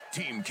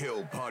Team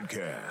Kill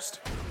Podcast.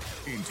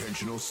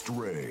 Intentional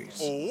Strays.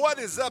 What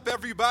is up,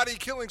 everybody?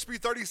 Killing Spree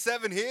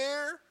 37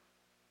 here.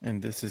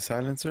 And this is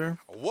Silencer.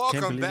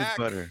 Welcome Can't believe back. It's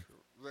butter.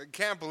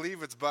 Can't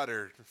believe it's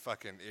butter.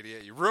 Fucking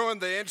idiot. You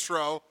ruined the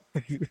intro.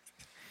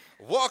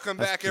 Welcome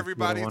back,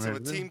 everybody, to a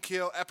Team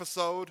Kill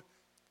episode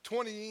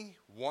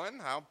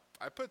 21. I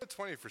put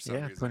 20 for some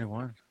reason. Yeah,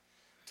 21.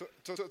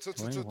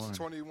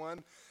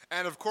 21.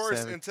 And, of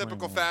course, in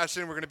typical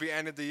fashion, we're going to be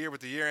ending the year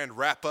with the year-end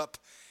wrap-up.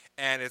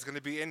 And it's going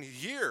to be in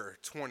year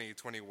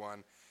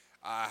 2021.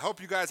 I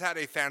hope you guys had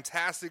a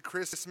fantastic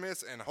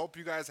Christmas and hope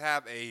you guys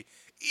have a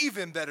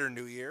even better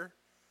New Year.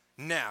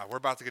 Now, we're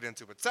about to get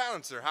into it.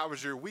 Silencer, how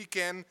was your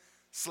weekend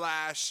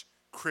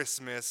 /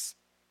 Christmas?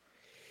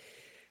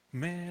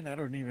 Man, I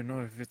don't even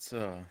know if it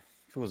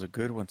was a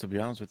good one, to be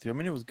honest with you. I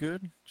mean, it was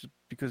good just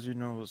because, it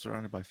was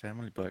surrounded by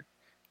family, but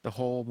the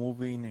whole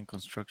moving and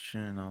construction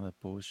and all that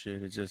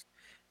bullshit, it just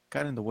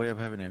got in the way of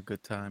having a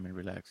good time and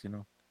relax,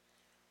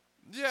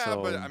 Yeah,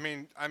 So, but I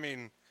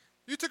mean,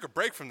 you took a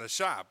break from the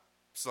shop,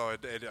 so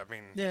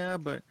yeah,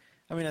 but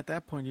I mean, at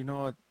that point,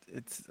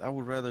 I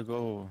would rather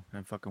go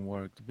and fucking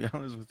work, to be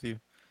honest with you.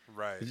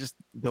 right. It's just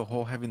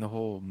having the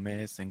whole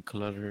mess and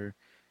clutter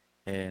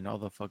and all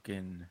the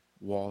fucking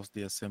walls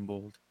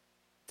deassembled,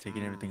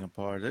 taking everything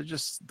apart. It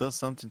just does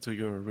something to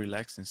your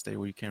relaxing state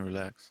where you can't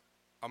relax.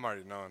 I'm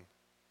already knowing.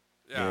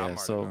 Yeah, I'm already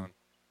so knowing.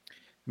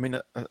 I mean,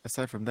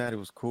 aside from that, it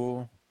was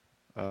cool.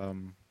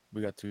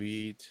 We got to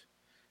eat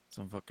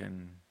some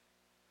fucking.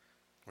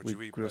 What'd We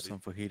you eat, grilled buddy? some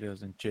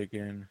fajitas and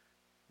chicken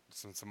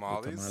Some with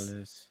tamales?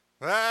 tamales.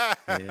 Hell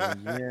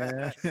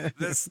yeah.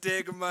 The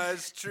stigma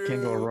is true. You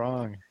can't go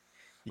wrong.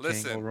 You can't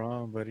Listen. go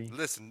wrong, buddy.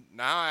 Listen,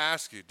 now I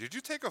ask you, did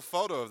you take a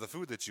photo of the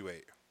food that you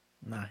ate?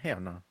 Nah, hell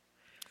no.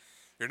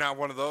 You're not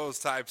one of those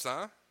types,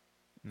 huh?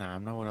 Nah,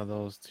 I'm not one of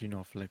those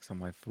to, flex on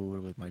my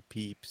food with my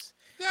peeps.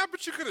 Yeah,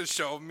 but you could have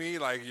showed me,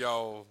 like,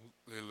 yo,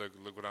 hey,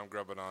 look what I'm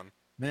grubbing on.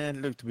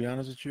 Man, look, to be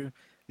honest with you,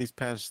 these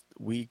past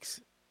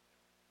weeks,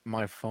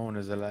 my phone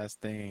is the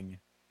last thing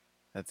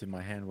that's in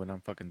my hand when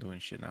I'm fucking doing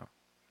shit now.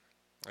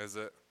 Is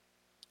it?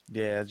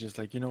 Yeah, it's just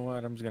like, you know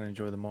what? I'm just gonna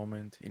enjoy the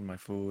moment, eat my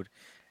food,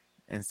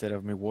 instead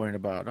of me worrying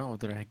about, oh,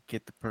 did I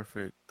get the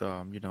perfect,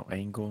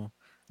 angle,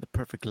 the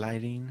perfect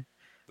lighting,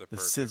 the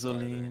perfect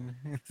sizzling.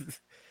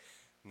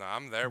 No,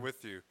 I'm there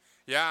with you.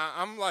 Yeah,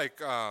 I'm like,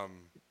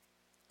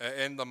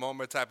 in the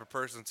moment type of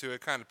person, too.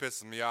 It kind of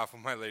pisses me off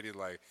when my lady,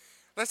 like,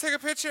 let's take a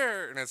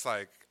picture. And it's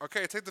like,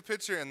 okay, take the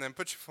picture and then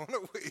put your phone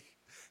away,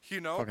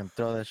 Fucking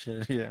throw that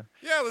shit, yeah.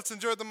 Yeah, let's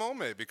enjoy the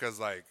moment because,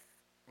 like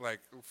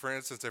for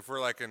instance, if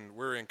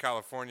we're in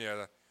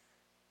California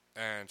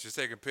and she's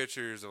taking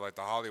pictures of, like,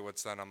 the Hollywood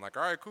sign, I'm like,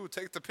 all right, cool,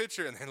 take the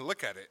picture and then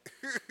look at it,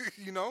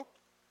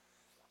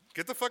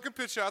 Get the fucking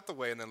picture out the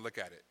way and then look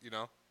at it,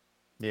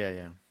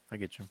 Yeah, I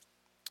get you.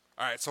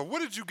 All right, so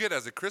what did you get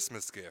as a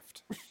Christmas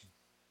gift?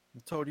 I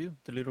told you,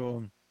 the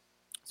little,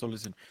 so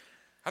listen.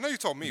 I know you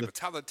told me, but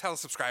tell the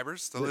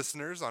subscribers, the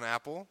listeners on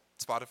Apple,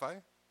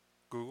 Spotify,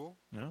 Google.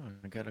 No,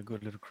 I got a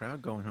good little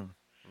crowd going on.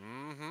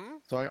 Mm-hmm.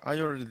 So I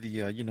ordered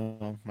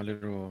the, my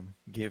little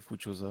gift,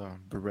 which was a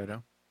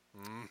Beretta.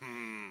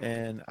 Mm-hmm.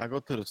 And I go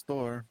to the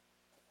store,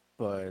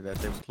 but that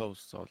day was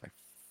closed. So I was like,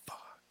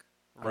 fuck.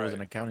 I Right.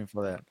 wasn't accounting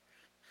for that.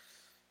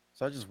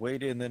 So I just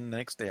waited, and then the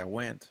next day I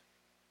went.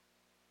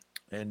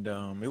 And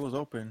it was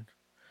open.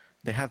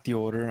 They had the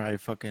order. I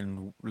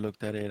fucking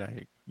looked at it.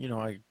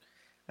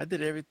 I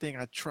did everything.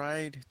 I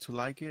tried to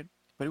like it,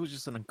 but it was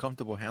just an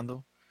uncomfortable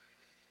handle.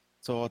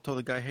 So I told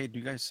the guy, hey, do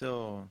you guys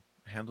sell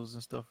handles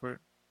and stuff for it?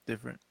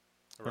 Different?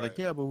 They're like,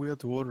 yeah, but we have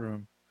to order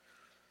them.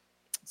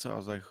 So I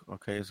was like,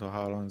 okay, so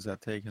how long does that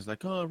take? He's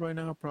like, oh, right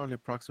now, probably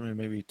approximately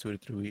maybe 2 to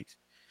 3 weeks.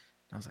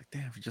 And I was like,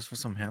 damn, just for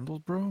some handles,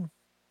 bro?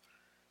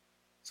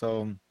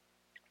 So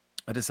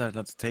I decided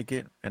not to take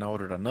it, and I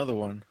ordered another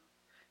one.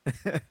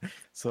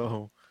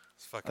 So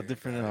It's a fucking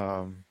different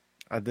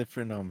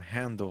guy.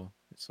 handle.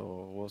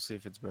 So we'll see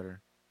if it's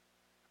better.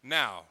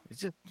 Now, It's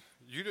just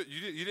you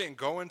didn't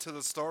go into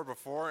the store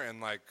before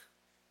and, like,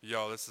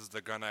 yo, this is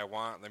the gun I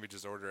want. Let me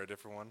just order a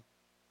different one.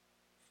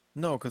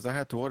 no, because I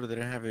had to order. They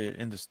didn't have it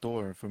in the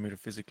store for me to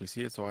physically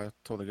see it. So I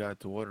told the guy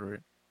to order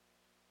it,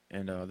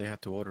 and they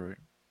had to order it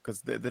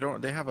because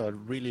they have a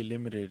really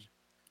limited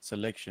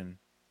selection.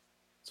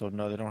 So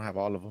no, they don't have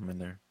all of them in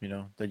there.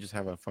 They just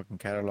have a fucking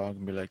catalog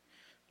and be like,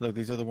 look,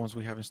 these are the ones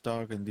we have in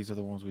stock, and these are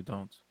the ones we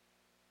don't.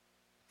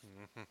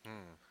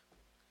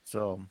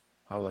 So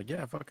I was like,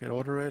 yeah, fuck it,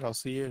 order it. I'll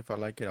see it. If I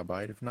like it, I'll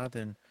buy it. If not,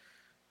 then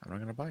I'm not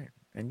gonna buy it.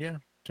 And yeah,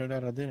 turned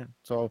out I didn't.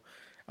 So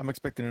I'm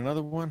expecting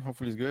another one.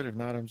 Hopefully it's good. If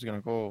not, I'm just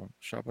gonna go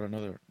shop at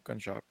another gun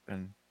shop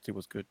and see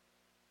what's good.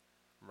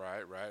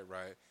 Right.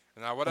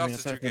 And now, what I mean,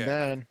 else did you aside from get?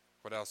 that,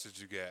 What else did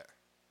you get?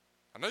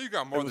 I know you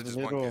got there more than was a just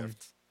one little.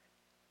 gift.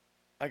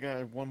 I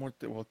got one more.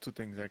 Well, two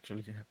things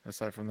actually.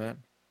 Aside from that,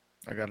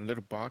 I got a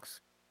little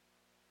box,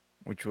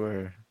 which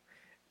were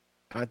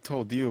I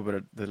told you,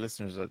 but the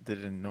listeners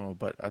didn't know.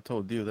 But I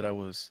told you that I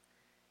was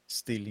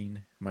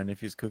stealing my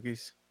nephew's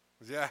cookies.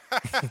 Yeah.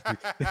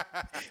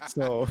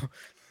 So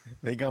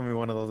they got me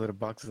one of those little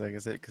boxes, like I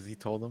said, because he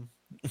told them.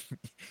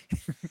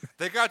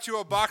 They got you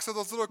a box of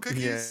those little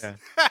cookies? Yeah.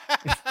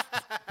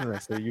 I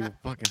said, you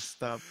fucking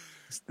stop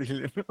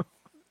stealing them.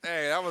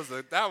 Hey, that was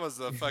a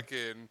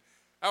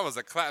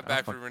clap I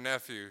back fuck, from your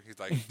nephew. He's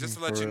like, just to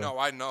for let you real. know,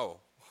 I know.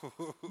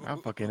 I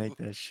fucking ate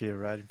that shit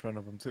right in front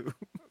of him too.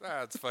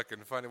 That's fucking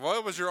funny. Well,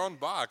 it was your own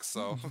box,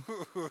 so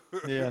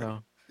Yeah, I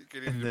know. you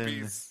could eat And it in then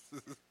peace.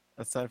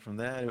 aside from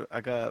that,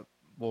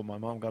 my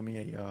mom got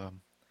me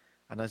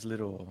a nice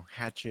little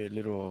hatchet,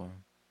 little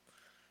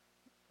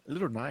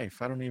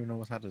knife. I don't even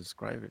know how to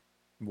describe it.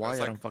 Why It's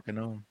I like don't fucking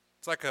know.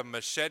 it's like a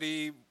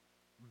machete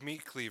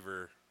meat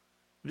cleaver.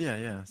 Yeah,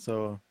 yeah.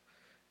 So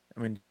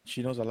I mean,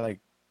 she knows I like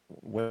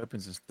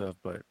weapons and stuff,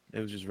 but it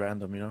was just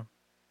random, you know.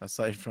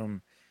 Aside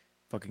from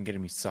fucking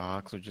getting me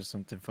socks or just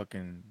something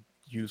fucking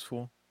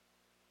useful,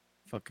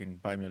 fucking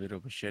buy me a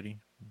little machete,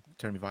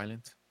 turn me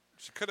violent.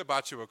 She could have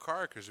bought you a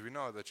car because we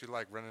know that you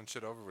like running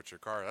shit over with your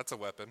car. That's a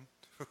weapon.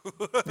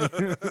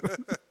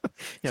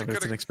 Yeah, She but could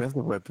it's an have,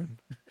 expensive weapon.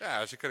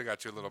 yeah, she could have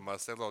got you a little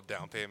Mustang, a little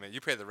down payment.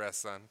 You pay the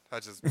rest, son. I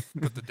just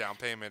put the down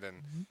payment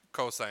and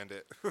co-signed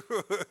it.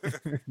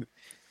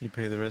 You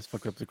pay the rest,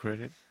 fuck up the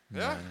credit.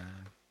 Yeah.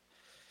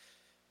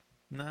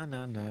 Nah. I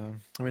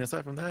mean,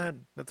 aside from that,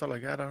 that's all I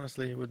got,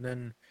 honestly. But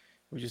then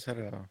we just had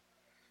a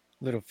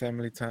little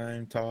family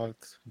time,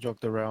 talked,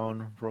 joked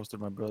around,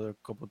 roasted my brother a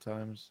couple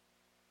times.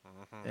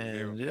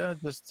 And yeah,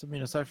 just, I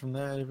mean, aside from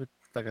that,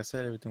 like I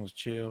said, everything was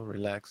chill,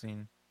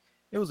 relaxing.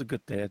 It was a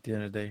good day at the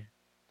end of the day.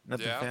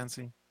 Nothing Yeah.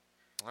 fancy,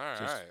 All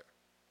just right.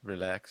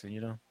 relaxing,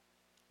 you know?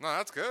 No,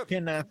 that's good.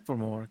 Can't ask for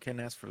more, can't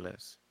ask for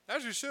less.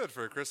 As you should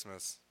for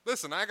Christmas.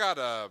 Listen, I had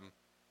a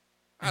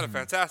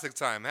fantastic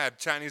time. I had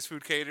Chinese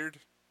food catered.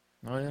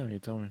 Oh, yeah, you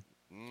told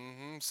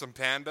me. Some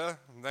panda.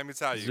 Let me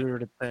tell you, 0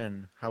 to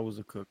 10, how was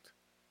it cooked?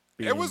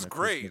 it was Being a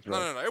great. Christmas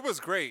wrap. No, it was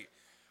great.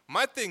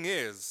 My thing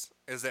is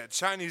that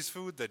Chinese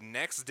food the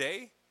next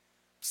day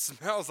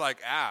smells like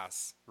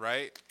ass,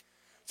 right?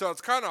 So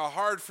it's kind of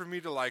hard for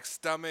me to like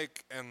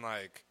stomach and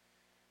like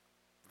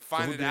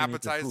find who it didn't eat the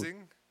food?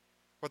 appetizing.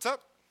 What's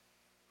up?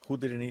 Who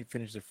didn't eat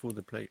finish their food,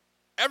 the plate?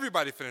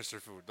 Everybody finished their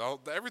food.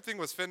 Everything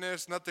was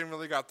finished. Nothing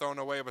really got thrown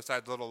away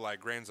besides little like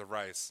grains of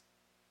rice.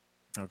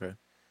 Okay.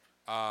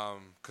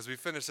 Because we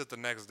finished it the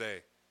next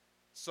day.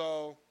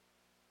 So,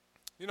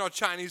 you know,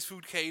 Chinese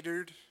food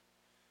catered.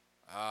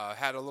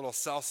 Had a little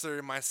seltzer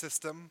in my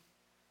system.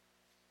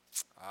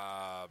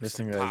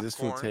 Listen, Some guys, this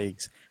food popcorn.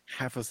 takes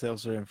half a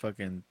seltzer and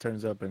fucking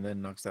turns up and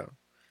then knocks out.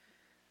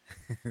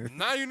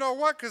 Now you know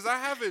what? Because I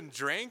haven't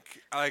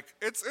drank. Like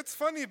it's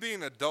funny being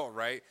an adult,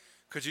 right?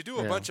 Because you do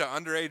a Yeah. bunch of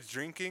underage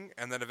drinking,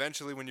 and then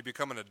eventually, when you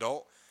become an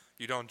adult,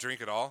 you don't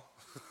drink at all.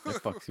 It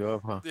fucks you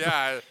up, huh?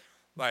 Yeah,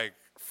 like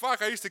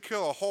fuck. I used to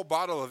kill a whole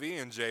bottle of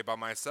E&J by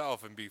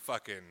myself and be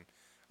fucking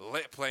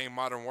lit playing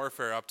Modern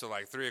Warfare up to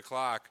like 3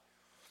 o'clock,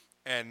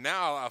 and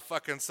now a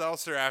fucking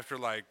seltzer after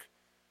like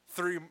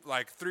three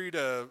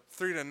to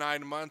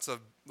 9 months of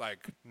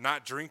like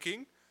not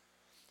drinking.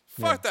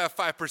 Fuck that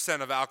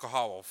 5% of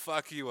alcohol will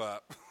fuck you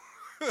up.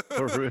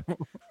 For real.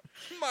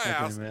 My I can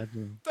ass.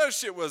 imagine. That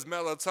shit was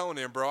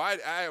melatonin, bro.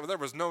 There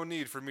was no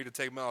need for me to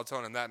take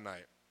melatonin that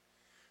night.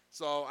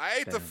 So I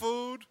ate the Damn.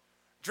 food,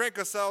 drank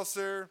a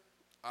seltzer,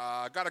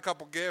 got a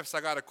couple gifts.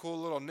 I got a cool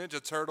little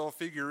Ninja Turtle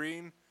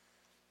figurine.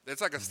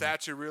 It's like a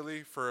statue,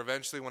 really, for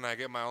eventually when I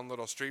get my own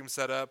little stream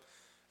set up.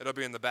 It'll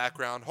be in the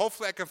background.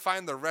 Hopefully I can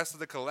find the rest of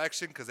the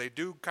collection because they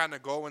do kind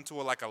of go into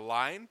like a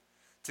line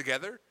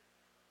together.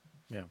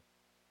 Yeah.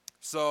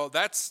 So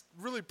that's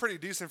really pretty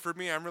decent for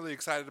me. I'm really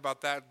excited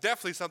about that.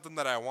 Definitely something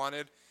that I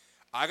wanted.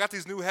 I got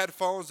these new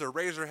headphones. They're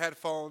Razer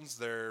headphones.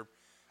 They're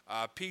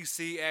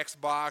PC,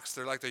 Xbox.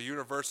 They're like the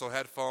universal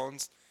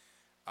headphones.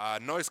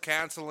 Noise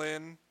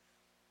canceling.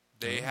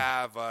 They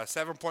have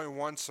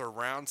 7.1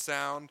 surround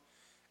sound,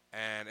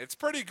 and it's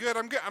pretty good.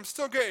 I'm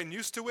still getting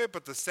used to it,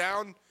 but the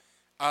sound,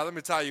 let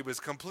me tell you, is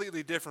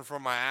completely different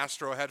from my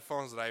Astro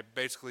headphones that I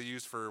basically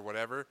use for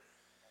whatever.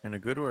 In a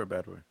good or a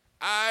bad way?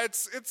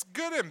 It's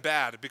good and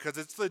bad because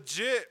it's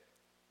legit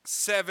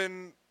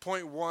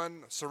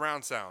 7.1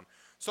 surround sound.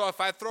 So if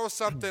I throw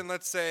something,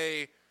 let's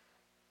say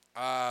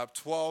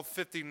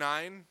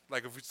 12:59,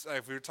 like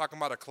if we were talking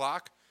about a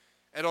clock,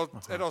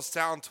 it'll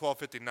sound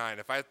 12:59.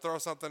 If I throw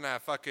something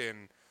at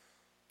fucking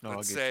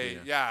let's say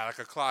like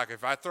a clock,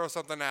 if I throw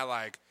something at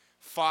like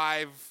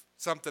 5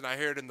 something, I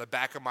hear it in the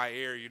back of my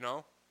ear, you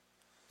know.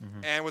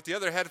 And with the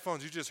other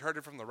headphones, you just heard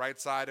it from the right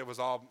side. It was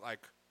all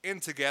like in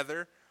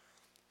together.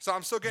 So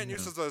I'm still getting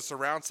used to the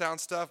surround sound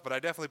stuff, but I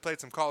definitely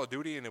played some Call of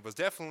Duty, and it was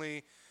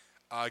definitely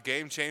a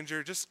game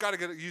changer. Just got to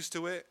get used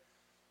to it.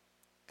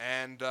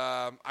 And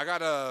I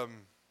got a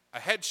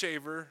head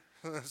shaver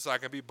so I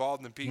can be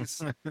bald in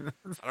peace. I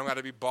don't got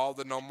to be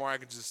balding no more. I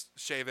can just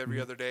shave every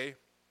other day.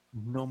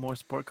 No more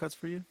sport cuts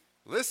for you?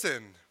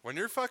 Listen, when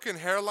your fucking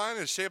hairline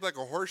is shaped like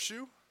a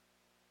horseshoe,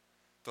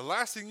 the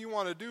last thing you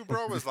want to do,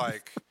 bro, is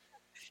like...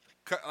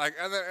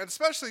 and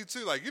especially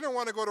too, like, you don't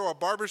want to go to a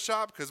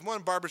barbershop because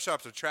one,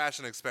 barbershops are trash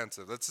and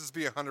expensive. Let's just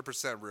be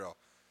 100% real.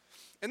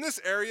 In this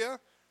area,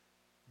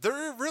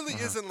 there really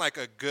isn't like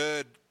a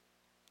good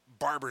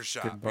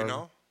barbershop, you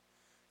know?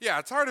 Yeah,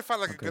 it's hard to find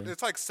like a Okay. good.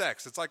 It's like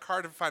sex. It's like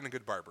hard to find a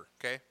good barber.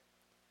 Okay.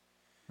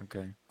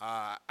 Okay.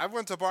 I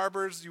went to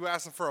barbers. You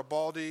ask them for a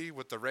baldy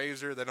with the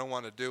razor. They don't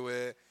want to do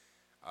it.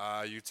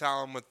 You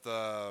tell them with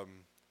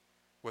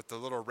the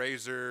little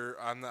razor.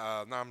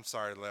 No, I'm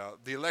sorry, Leo.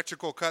 The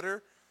electrical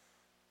cutter.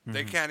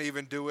 They can't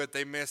even do it.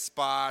 They miss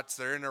spots.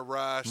 They're in a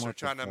rush. They're What the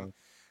trying to. fuck?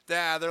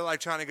 Yeah, they're like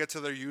trying to get to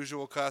their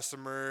usual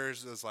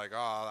customers. It's like,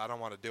 oh, I don't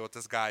want to deal with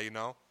this guy, you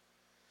know.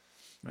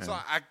 So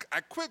Yeah.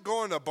 I quit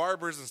going to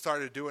barbers and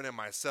started doing it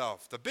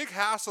myself. The big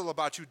hassle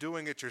about you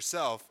doing it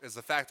yourself is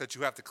the fact that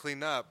you have to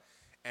clean up,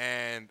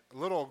 and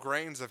little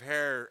grains of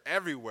hair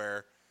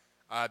everywhere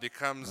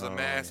becomes a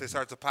mess. They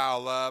start to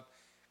pile up,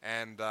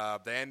 and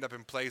they end up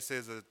in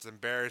places. It's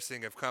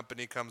embarrassing if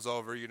company comes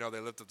over. You know, they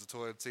lift up the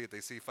toilet seat,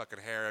 they see fucking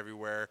hair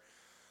everywhere.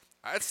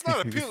 It's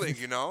not appealing,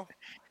 you know.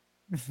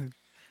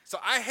 So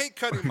I hate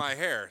cutting my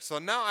hair. So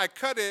now I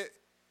cut it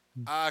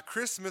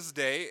Christmas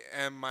Day,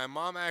 and my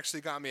mom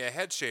actually got me a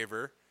head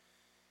shaver,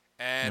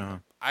 and Uh-huh.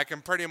 I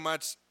can pretty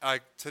much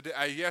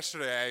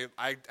yesterday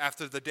I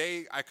after the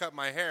day I cut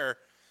my hair,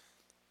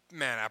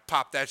 man, I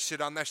popped that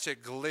shit on. That shit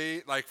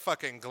like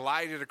fucking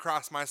glided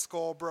across my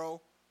skull,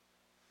 bro.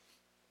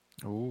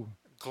 Ooh.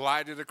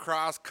 Glided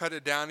across, cut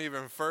it down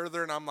even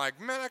further, and I'm like,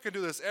 man, I could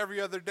do this every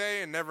other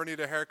day and never need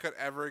a haircut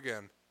ever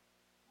again.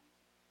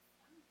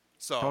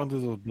 How long So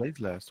do those blades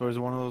last? Or is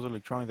it one of those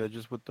electronic that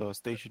just with the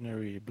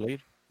stationary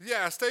blade?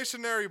 yeah,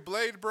 stationary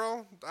blade,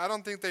 bro. I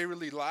don't think they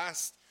really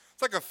last.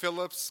 It's like a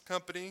Phillips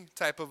company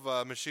type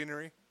of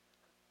machinery.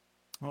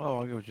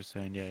 Oh, I get what you're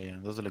saying. Yeah, yeah.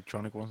 Those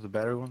electronic ones, the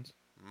battery ones.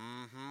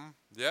 Mm-hmm.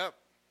 Yep.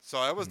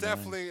 So it was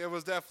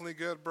definitely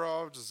good,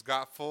 bro. Just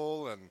got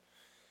full and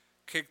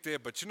kicked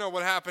it. But you know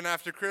what happened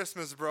after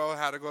Christmas, bro?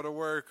 Had to go to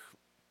work.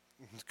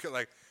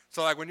 like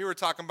when you were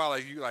talking about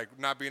like you like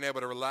not being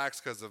able to relax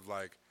because of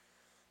like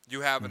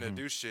you having to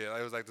do shit.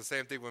 It was like the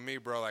same thing with me,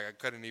 bro. Like I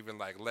couldn't even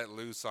like let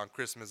loose on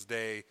Christmas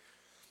Day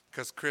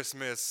because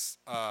Christmas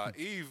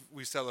Eve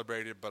we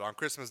celebrated, but on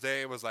Christmas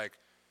Day it was like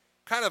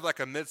kind of like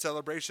a mid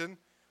celebration.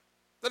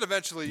 Then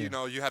eventually, you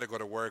know, you had to go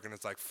to work, and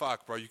it's like,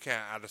 fuck, bro, you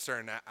can't at a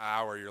certain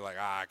hour. You're like,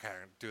 I can't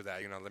do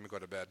that. You know, let me go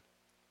to bed.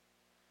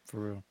 For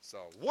real. So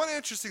one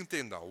interesting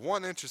thing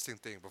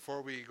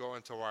before we go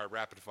into our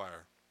rapid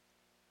fire.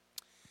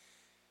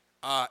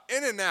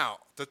 In-N-Out,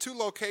 the two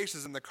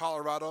locations in the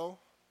Colorado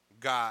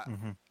got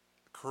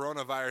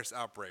coronavirus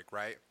outbreak,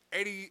 right?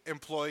 80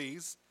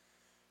 employees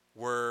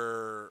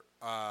were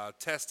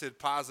tested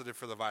positive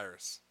for the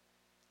virus.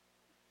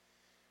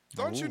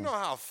 Don't you Ooh. know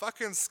how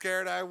fucking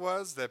scared I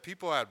was that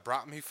people had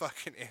brought me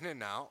fucking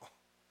In-N-Out?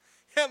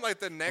 And like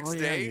the next Oh, yeah,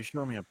 day, you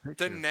showed me a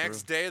picture. the for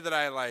next real. day that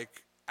I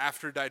like,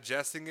 after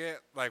digesting it,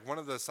 like one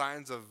of the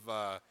signs of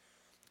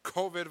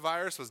COVID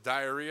virus was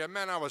diarrhea.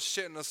 Man, I was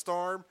shitting a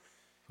storm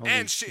Holy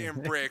and shit.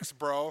 shitting bricks,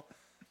 bro.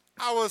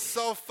 I was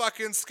so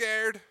fucking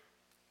scared.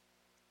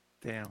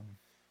 Damn.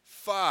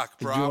 Fuck,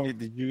 bro.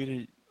 Did you eat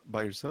it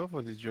by yourself,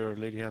 or did your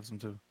lady have some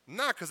too?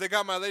 Nah, because they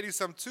got my lady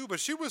some too, but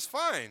she was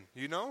fine,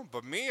 you know?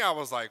 But me, I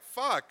was like,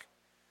 fuck.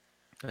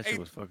 That shit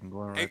was fucking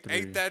going right through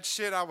Ate you. that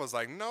shit. I was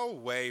like, no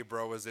way,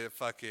 bro. Is it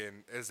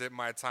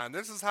my time?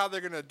 This is how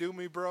they're going to do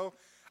me, bro.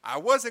 I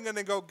wasn't going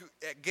to go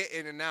get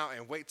In-N-Out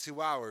and wait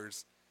 2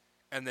 hours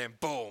and then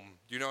boom.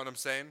 You know what I'm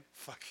saying?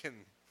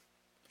 Fucking.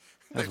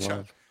 That's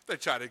wild. They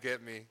try to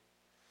get me.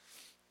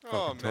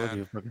 Fucking told man.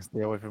 you, fucking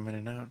stay away from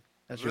In-N-Out.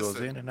 That shit goes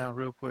Listen. in and out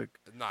real quick.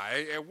 Nah,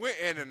 it went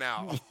in and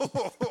out.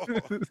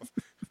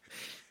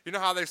 You know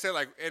how they say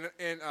like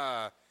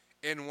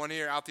in one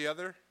ear, out the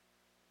other?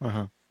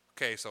 Uh-huh.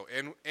 Okay, so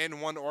in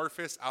one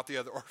orifice, out the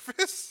other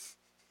orifice.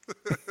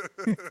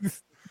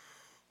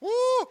 Woo!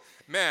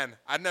 Man,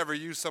 I never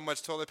used so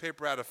much toilet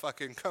paper at a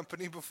fucking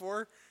company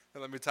before.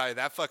 And let me tell you,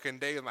 that fucking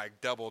day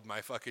like doubled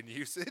my fucking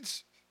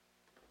usage.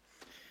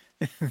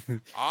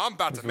 I'm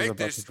about to make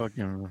this.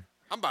 Fucking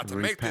I'm about to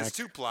make this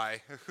repack.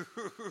 2-ply.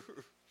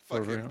 For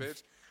Fucking real.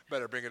 bitch.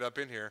 Better bring it up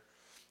in here.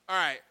 All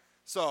right,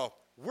 so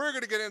we're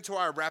gonna get into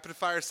our rapid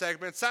fire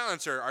segment.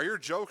 Silencer, are your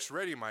jokes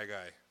ready, my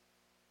guy?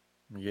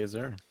 Yes,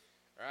 sir.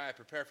 All right,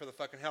 prepare for the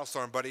fucking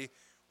hellstorm, buddy.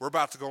 We're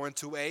about to go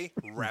into a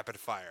rapid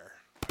fire.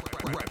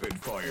 Rapid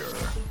fire.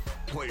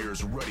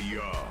 Players ready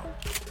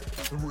up.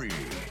 3,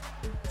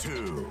 2,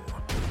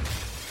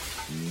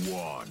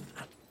 1.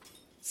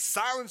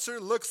 Silencer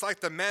looks like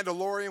the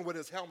Mandalorian with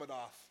his helmet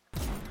off.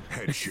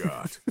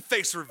 Headshot.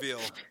 Face reveal.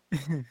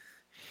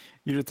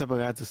 You're the type of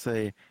guy to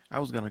say, I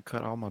was going to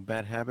cut all my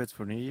bad habits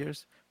for New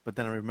Year's, but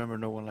then I remember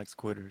no one likes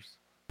quitters.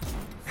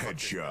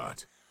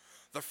 Headshot.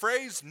 The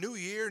phrase "New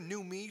Year,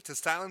 New Me" to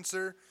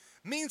Silencer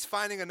means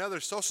finding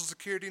another social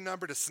security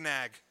number to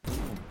snag.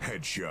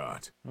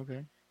 Headshot.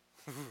 Okay.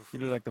 You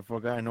look like the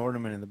forgotten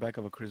ornament in the back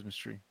of a Christmas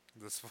tree.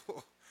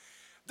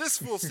 This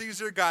fool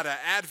Caesar got an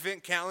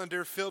advent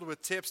calendar filled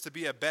with tips to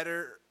be a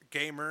better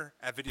gamer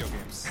at video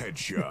games.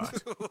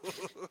 Headshot.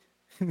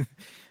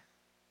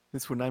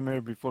 This one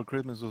Nightmare Before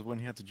Christmas was when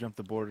he had to jump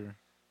the border.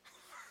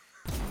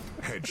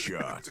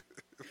 Headshot.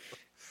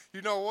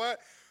 You know what?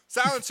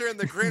 Silencer and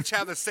the Grinch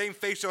have the same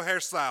facial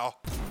hairstyle.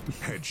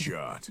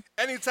 Headshot.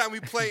 Anytime we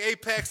play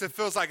Apex, it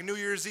feels like New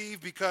Year's Eve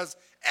because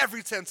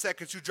every 10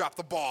 seconds you drop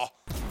the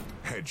ball.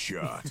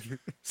 Headshot.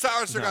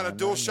 Silencer got a No,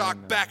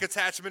 DualShock no. back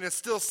attachment and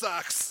still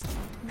sucks.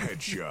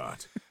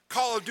 Headshot.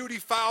 Call of Duty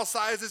file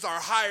sizes are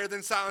higher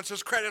than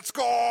Silencer's credit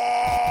score.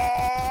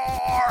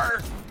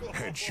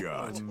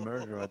 Headshot.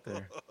 Murder right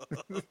there.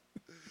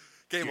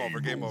 Game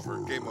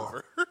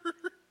over.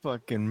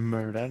 Fucking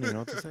murder. I don't even know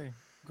what to say.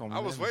 I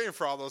was waiting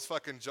for all those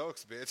fucking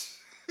jokes, bitch.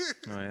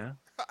 Oh, yeah?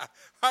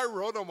 I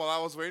wrote them while I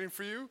was waiting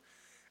for you,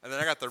 and then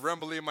I got the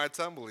rumbly in my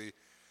tumbly.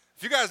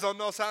 If you guys don't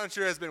know,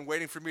 Silencer has been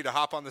waiting for me to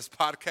hop on this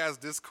podcast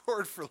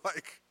Discord for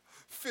like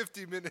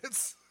 50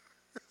 minutes.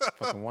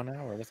 Fucking 1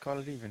 hour. Let's call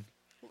it even.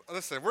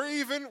 Listen, we're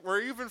even.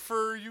 We're even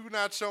for you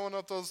not showing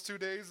up those 2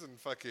 days and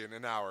fucking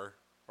an hour.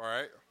 All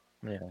right.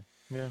 Yeah.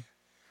 Yeah.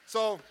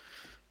 So,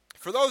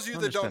 for those of you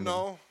that don't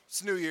Understandable. know,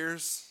 it's New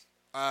Year's.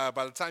 By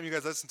the time you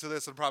guys listen to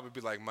this, it'll probably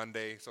be like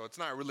Monday. So it's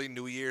not really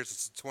New Year's.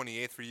 It's the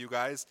 28th for you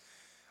guys.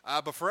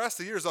 But for us,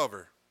 the year's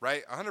over,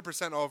 right?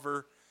 100%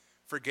 over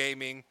for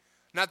gaming.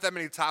 Not that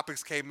many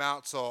topics came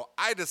out, so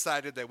I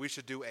decided that we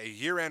should do a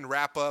year-end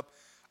wrap-up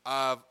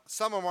of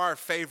some of our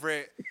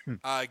favorite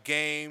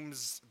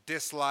games,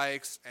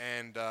 dislikes,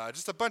 and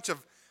just a bunch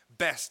of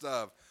best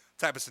of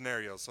type of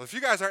scenarios. So if you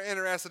guys are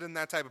interested in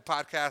that type of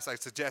podcast, I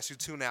suggest you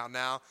tune out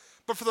now.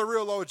 But for the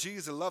real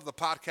OGs that love the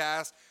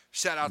podcast,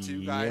 shout out to you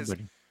Yeah, guys.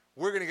 buddy.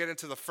 We're going to get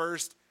into the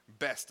first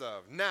best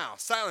of. Now,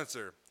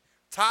 Silencer,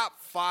 top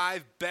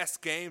 5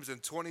 best games in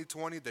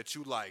 2020 that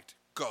you liked.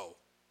 Go.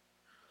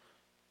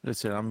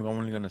 Listen, I'm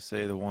only going to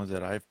say the ones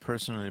that I've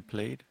personally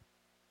played.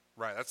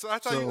 Right. That's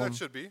how you that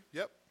should be.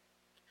 Yep.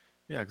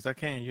 Yeah, because I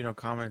can't,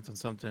 comment on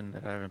something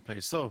that I haven't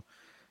played. So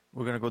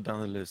we're going to go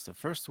down the list. The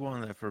first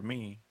one that for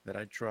me that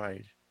I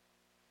tried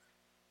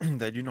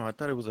that, I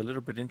thought it was a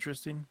little bit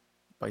interesting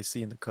by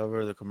seeing the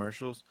cover, the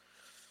commercials,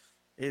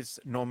 is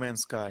No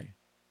Man's Sky.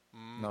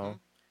 No.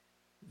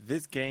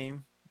 This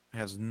game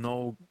has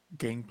no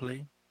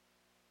gameplay,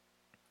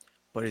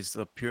 but it's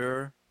a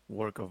pure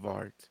work of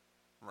art.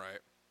 Right.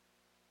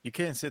 You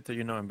can't sit there,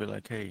 and be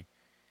like, hey,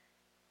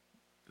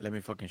 let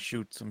me fucking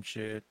shoot some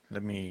shit.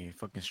 Let me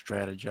fucking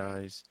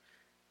strategize.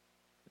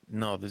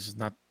 No, this is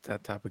not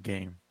that type of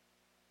game.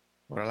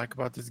 What I like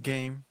about this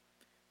game,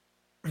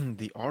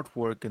 the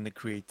artwork and the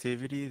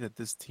creativity that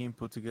this team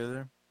put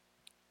together,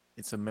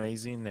 it's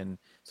amazing and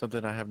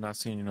something I have not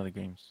seen in other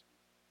games.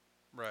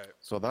 Right.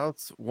 So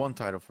that's one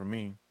title for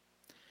me.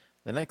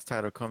 The next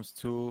title comes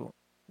to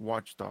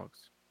Watch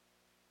Dogs.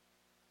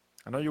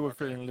 I know you were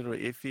feeling a little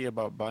iffy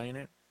about buying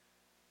it,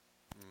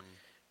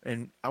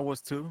 and I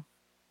was too.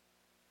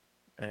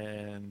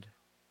 And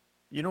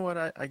you know what?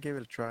 I gave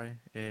it a try,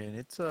 and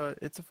it's a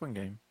fun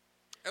game.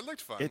 It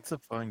looked fun. It's a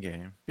fun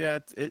game. Yeah,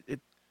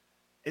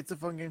 it's a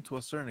fun game to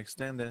a certain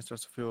extent. Then it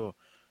starts to feel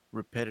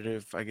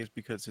repetitive, I guess,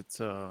 because it's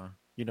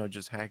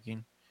just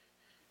hacking.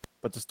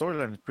 But the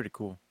storyline is pretty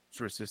cool. It's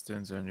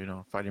resistance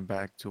and fighting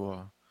back to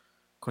a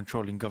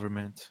controlling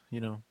government.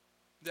 Yeah,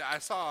 I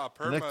saw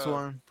a next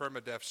one.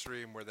 permadeath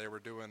stream where they were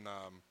doing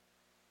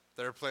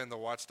they were playing the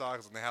Watch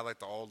Dogs and they had like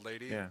the old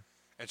lady. Yeah.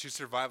 And she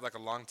survived like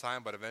a long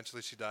time, but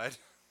eventually she died.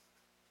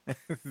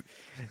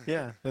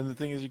 Yeah, and the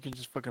thing is, you can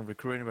just fucking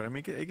recruit anybody. I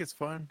mean, it gets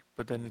fun,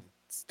 but then it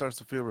starts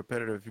to feel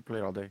repetitive if you play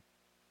it all day.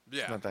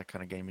 Yeah. It's not that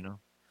kind of game,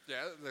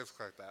 Yeah, it looks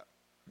like that.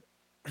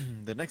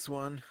 The next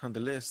one on the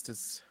list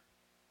is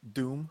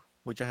Doom,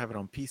 which I have it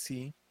on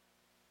PC.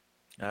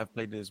 I've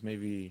played this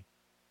maybe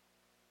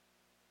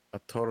a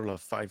total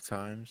of 5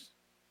 times,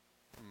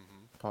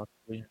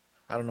 possibly.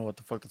 I don't know what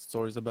the fuck the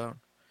story's about,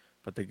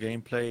 but the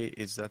gameplay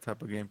is that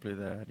type of gameplay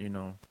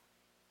that,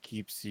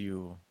 keeps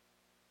you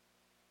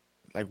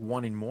like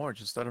wanting more.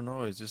 Just, I don't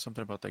know, it's just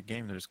something about that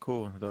game that is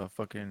cool. The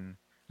fucking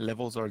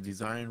levels are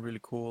designed really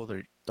cool.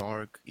 They're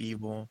dark,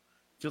 evil,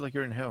 just like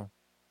you're in hell.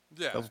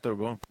 Yeah. That's what they're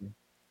going for.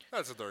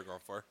 That's what they're going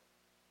for.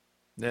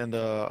 Then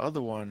the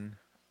other one,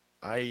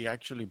 I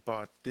actually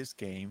bought this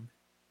game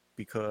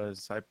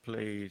because I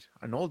played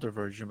an older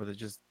version, but they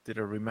just did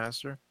a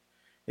remaster.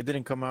 It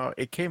didn't come out.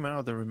 It came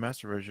out, the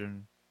remaster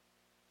version,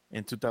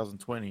 in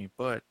 2020,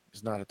 but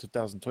it's not a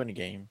 2020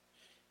 game.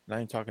 And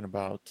I'm talking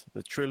about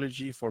the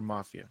trilogy for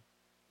Mafia.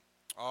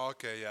 Oh,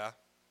 okay, yeah.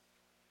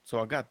 So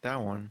I got that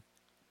one,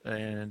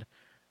 and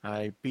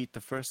I beat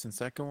the first and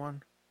second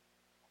one,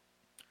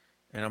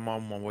 and I'm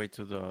on my way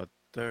to the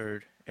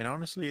third. And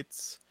honestly,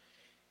 it's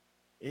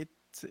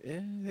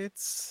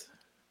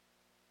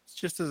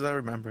just as I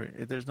remember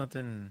it. There's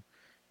nothing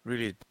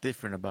really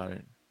different about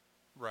it.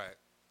 Right.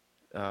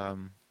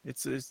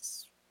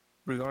 It's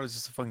regardless,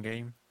 it's a fun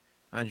game.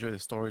 I enjoy the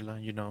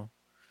storyline.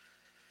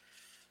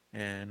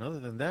 And other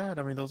than that,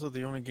 I mean, those are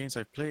the only games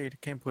I played.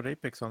 Can't put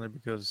Apex on it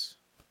because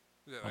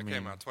Yeah, that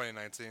came out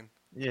 2019.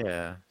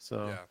 yeah.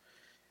 So Yeah.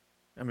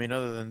 I mean,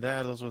 other than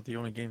that, those were the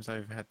only games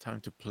I've had time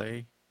to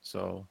play.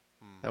 So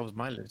that was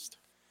my list.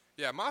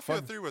 Yeah, Mafia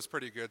Fun. 3 was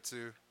pretty good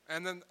too.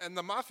 And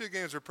the Mafia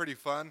games were pretty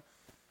fun.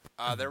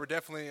 They were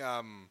definitely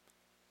Mafia 3 in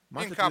that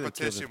killed it,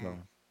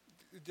 competition.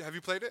 though. Have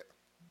you played it?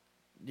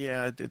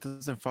 Yeah, it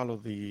doesn't follow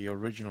the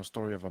original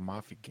story of a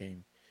Mafia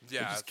game. It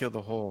Yeah, just killed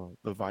the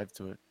vibe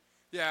to it.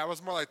 yeah, it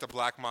was more like the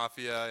Black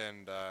Mafia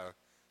and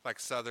like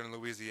Southern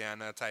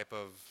Louisiana type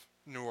of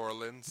New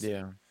Orleans.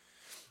 Yeah.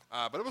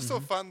 But it was still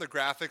Hmm. fun. The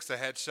graphics, the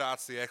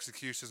headshots, the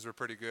executions were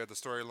pretty good. The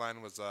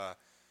storyline was a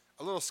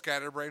little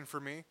scatterbrained for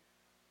me.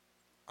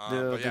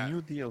 The But the yeah,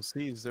 new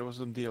DLCs, there was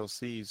some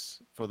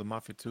DLCs for the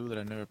Mafia 2 that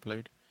I never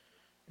played,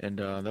 and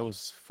that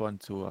was fun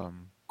to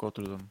go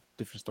through them,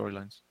 different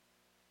storylines.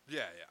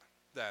 yeah,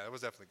 it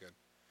was definitely good.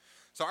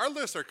 So our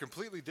lists are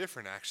completely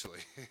different,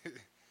 actually.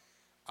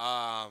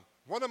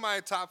 One of my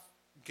top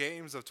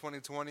games of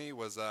 2020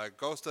 was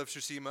Ghost of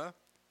Tsushima.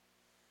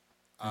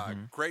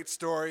 Hmm. Great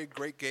story,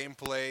 great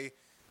gameplay.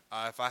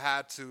 If I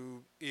had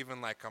to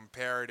even like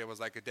compare it, it was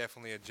like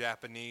definitely a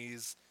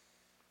Japanese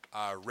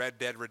Red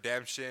Dead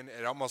Redemption.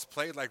 It almost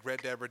played like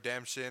Red Dead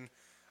Redemption,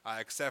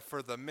 except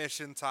for the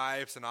mission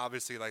types and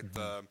obviously like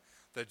Hmm.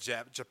 the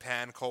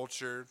Japan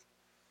culture.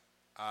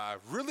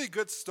 Really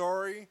good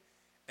story.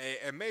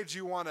 It made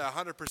you want to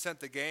 100%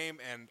 the game,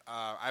 and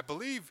I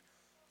believe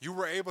you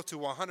were able to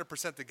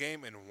 100% the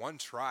game in one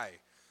try.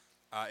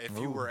 If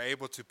you Ooh. were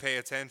able to pay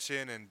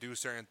attention and do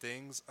certain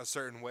things a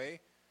certain way.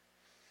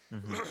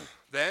 Hmm.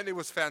 The ending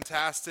was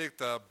fantastic.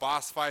 The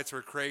boss fights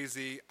were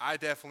crazy. I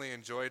definitely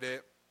enjoyed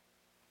it.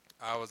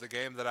 It was a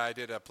game that I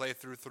did a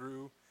playthrough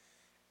through,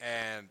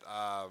 and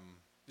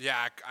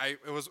yeah,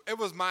 it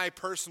was my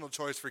personal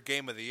choice for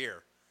game of the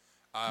year.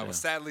 I was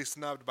Yeah. sadly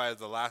snubbed by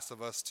The Last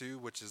of Us 2,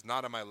 which is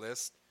not on my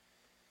list.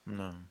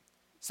 No.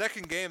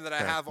 Second game that I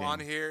Trash have on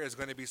game. here is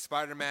going to be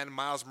Spider-Man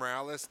Miles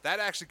Morales. That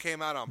actually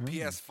came out on Mm.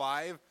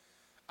 PS5.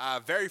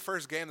 Very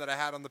first game that I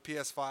had on the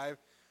PS5.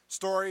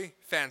 Story,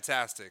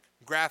 fantastic.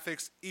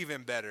 Graphics,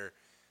 even better.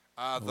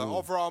 The Ooh.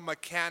 overall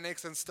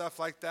mechanics and stuff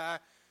like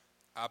that.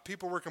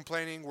 People were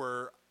complaining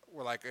were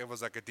like it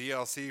was like a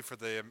DLC for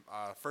the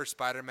first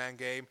Spider-Man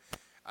game.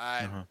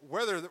 Uh-huh.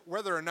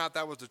 Whether or not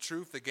that was the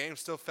truth, the game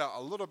still felt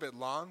a little bit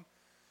long,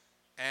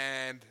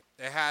 and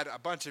it had a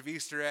bunch of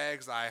Easter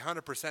eggs. I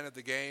 100%ed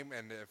the game,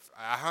 and if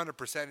I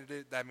 100%ed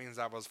it, that means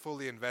I was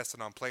fully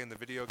invested on playing the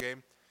video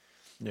game.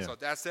 Yeah. So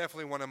that's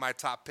definitely one of my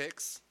top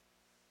picks.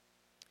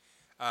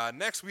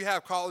 Next, we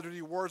have Call of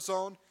Duty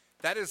Warzone.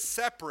 That is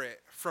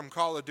separate from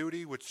Call of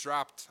Duty, which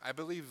dropped, I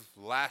believe,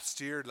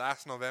 last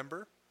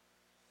November.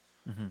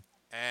 Hmm.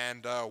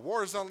 And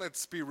Warzone,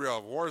 let's be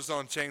real,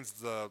 Warzone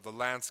changed the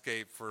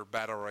landscape for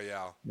Battle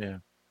Royale. Yeah.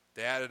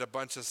 They added a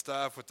bunch of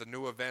stuff with the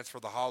new events for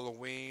the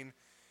Halloween.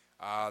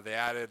 They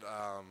added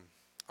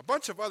a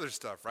bunch of other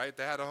stuff, right?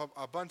 They had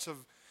a bunch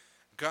of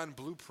gun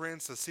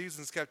blueprints. The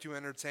seasons kept you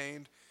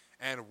entertained.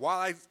 And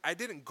while I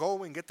didn't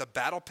go and get the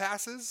battle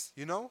passes,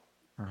 you know,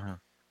 Uh-huh.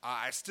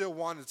 I still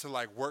wanted to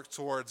like work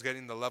towards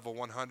getting the level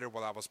 100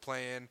 while I was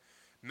playing,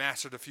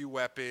 mastered a few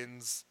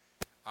weapons.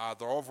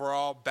 The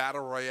overall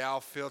battle royale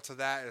feel to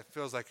that, it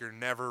feels like you're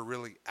never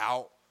really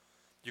out.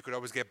 You could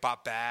always get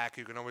bought back.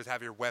 You can always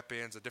have your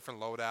weapons, a different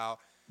loadout,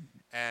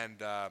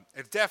 and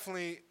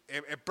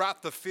it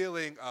brought the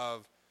feeling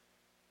of,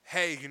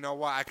 hey, you know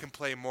what? I can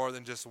play more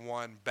than just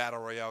one battle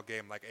royale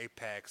game like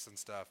Apex and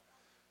stuff.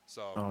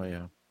 So Oh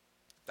yeah.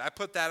 I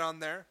put that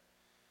on there.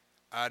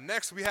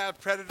 Next, we have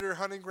Predator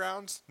Hunting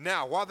Grounds.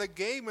 Now, while the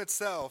game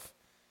itself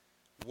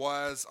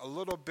was a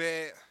little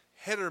bit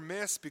hit or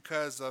miss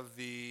because of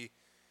the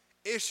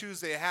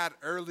issues they had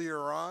earlier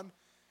on,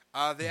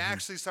 they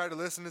actually started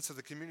listening to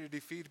the community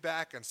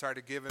feedback and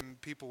started giving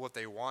people what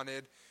they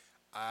wanted.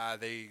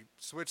 They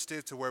switched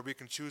it to where we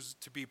can choose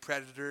to be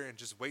Predator and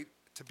just wait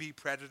to be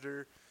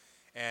Predator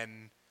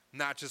and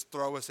not just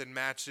throw us in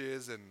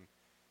matches and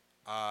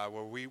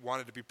where we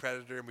wanted to be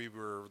Predator and we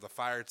were the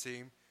fire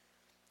team.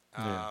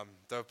 Yeah.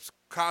 The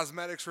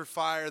cosmetics were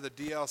fire. The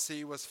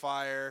DLC was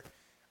fire.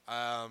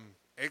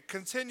 It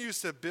continues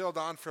to build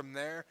on from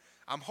there.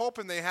 I'm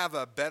hoping they have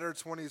a better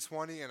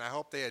 2020, and I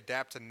hope they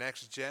adapt to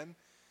next gen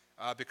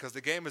because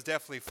the game is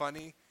definitely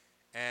funny.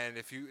 And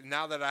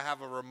now that I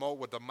have a remote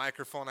with a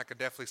microphone, I can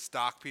definitely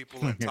stalk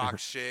people and talk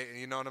shit. And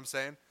you know what I'm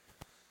saying?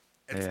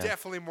 It's Yeah.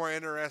 definitely more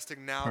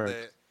interesting now Perks.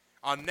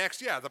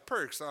 that the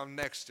perks on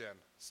next gen.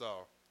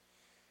 So.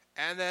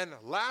 And then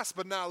last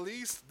but not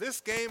least, this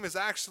game is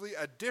actually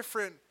a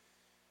different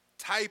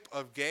type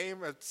of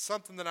game. It's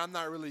something that I'm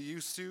not really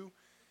used to.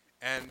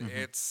 And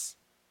it's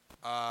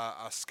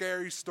a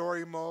scary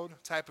story mode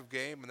type of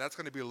game. And that's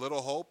going to be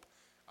Little Hope.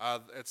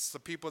 It's the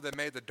people that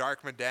made the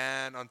Dark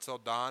Medan Until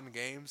Dawn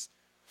games.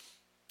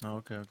 Oh,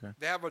 okay. Okay.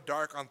 They have a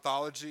dark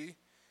anthology,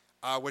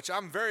 which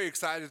I'm very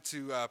excited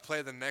to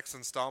play the next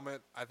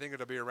installment. I think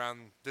it'll be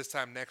around this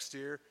time next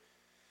year.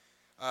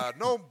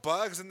 No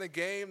bugs in the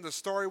game. The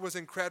story was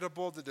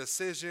incredible. The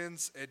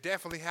decisions, it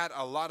definitely had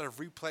a lot of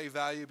replay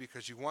value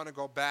because you want to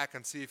go back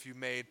and see if you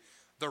made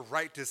the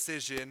right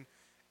decision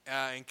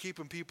in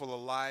keeping people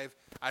alive.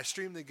 I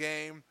streamed the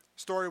game.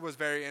 Story was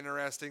very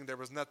interesting. There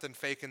was nothing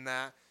fake in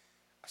that.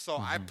 So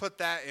I put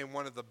that in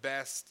one of the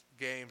best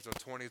games of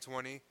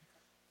 2020.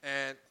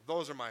 And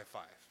those are my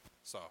 5.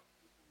 So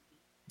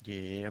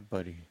Yeah,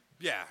 buddy.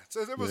 yeah,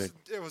 so it was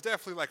Good.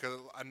 definitely like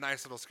a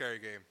nice little scary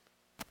game.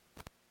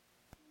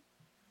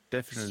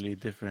 Definitely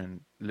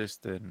different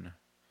list than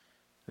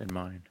than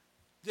mine.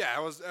 Yeah,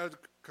 it was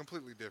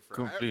completely different.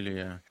 Completely,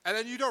 yeah. And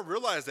then you don't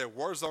realize that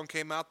Warzone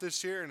came out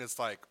this year, and it's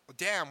like,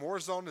 damn,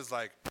 Warzone is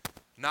like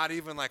not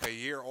even like a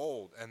year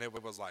old, and it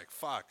was like,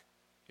 fuck,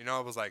 it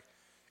was like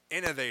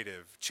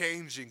innovative,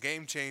 changing,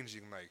 game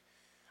changing. Like,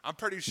 I'm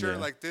pretty sure Yeah.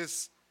 like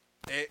this,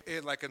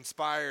 it like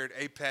inspired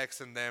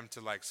Apex and them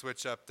to like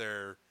switch up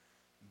their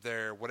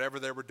whatever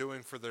they were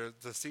doing for the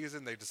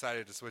season. They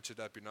decided to switch it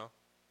up.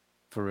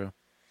 For real.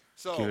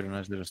 So Give it a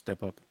nice little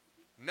step up.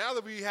 now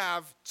that we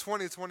have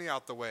 2020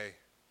 out the way,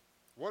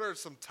 what are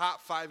some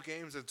top 5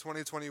 games in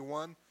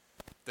 2021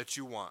 that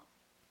you want?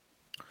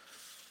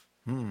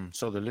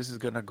 So the list is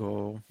gonna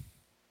go.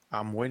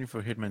 I'm waiting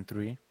for Hitman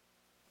 3.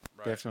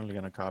 Right. Definitely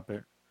gonna cop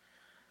it.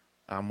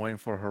 I'm waiting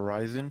for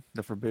Horizon,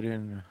 the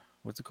Forbidden.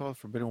 What's it called?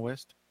 Forbidden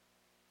West.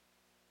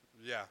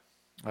 Yeah.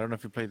 I don't know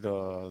if you played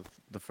the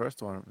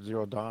first one,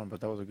 Zero Dawn,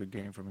 but that was a good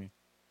game for me.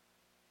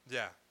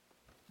 Yeah.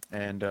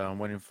 And I'm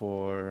waiting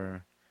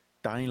for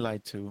Dying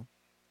Light 2.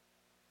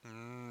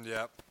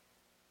 Yep.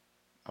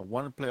 I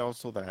want to play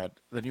also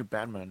the new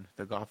Batman,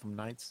 the Gotham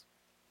Knights.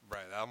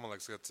 Right. That one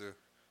looks good too.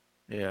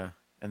 Yeah.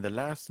 And the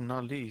last and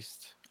not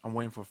least, I'm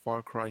waiting for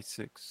Far Cry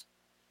 6.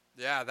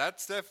 Yeah,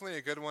 that's definitely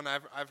a good one.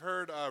 I've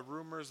heard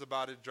rumors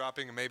about it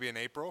dropping maybe in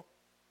April.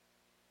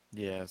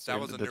 Yeah, so That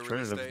was a the new trailer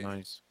release looks date.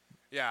 nice.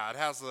 Yeah, it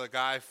has the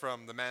guy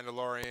from The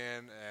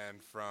Mandalorian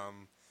and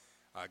from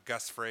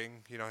Gus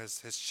Fring.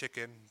 His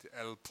chicken,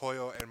 El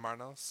Pollo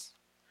Hermanos.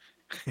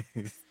 So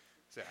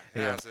yeah, it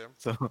Yeah. has him.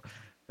 So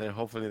then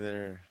hopefully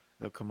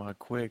they'll come out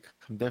quick.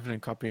 I'm definitely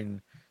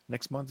copying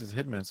next month is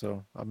Hitman,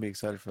 so I'll be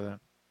excited for that.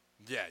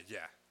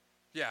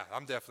 Yeah.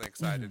 I'm definitely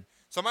excited.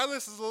 So my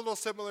list is a little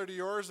similar to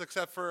yours,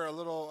 except for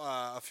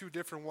a few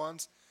different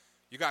ones.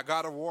 You got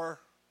God of War,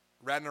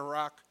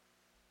 Ragnarok.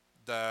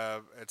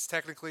 It's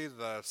technically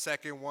the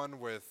second one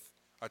with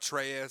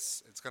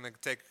Atreus. It's gonna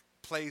take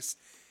place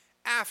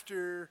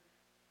after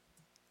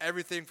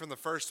everything from the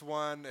first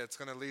one. It's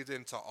gonna lead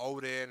into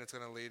Odin. It's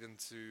gonna lead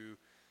into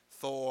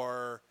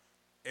Thor.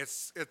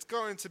 It's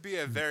going to be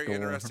a very Thor.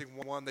 interesting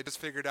one. They just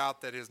figured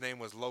out that his name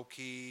was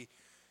Loki,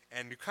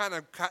 and you kind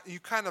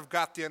of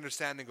got the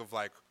understanding of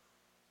like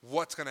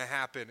what's going to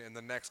happen in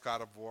the next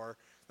God of War.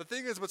 The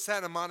thing is with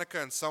Santa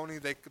Monica and Sony,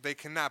 they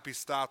cannot be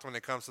stopped when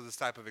it comes to this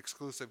type of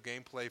exclusive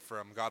gameplay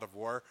from God of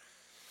War.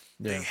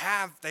 Yeah.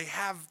 They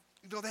have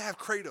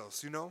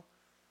Kratos.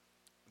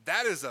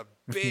 That is a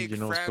big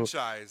what's cool?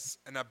 franchise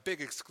and a big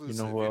exclusive.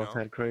 You know who else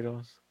had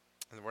Kratos?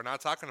 And we're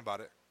not talking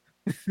about it.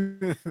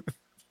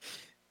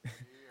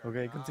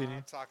 Okay, continue.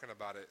 Not talking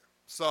about it.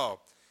 So,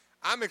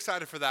 I'm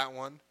excited for that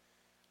one.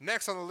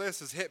 Next on the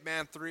list is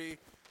Hitman 3,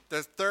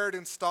 the third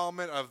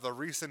installment of the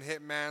recent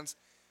Hitmans.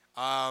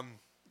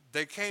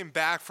 They came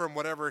back from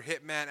whatever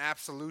Hitman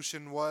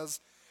Absolution was,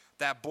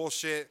 that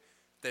bullshit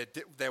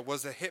that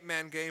was a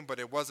Hitman game, but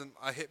it wasn't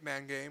a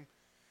Hitman game.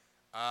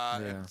 Yeah.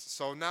 And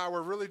so now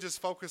we're really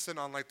just focusing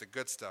on like the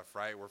good stuff,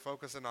 right? We're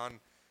focusing on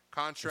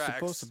Contra It's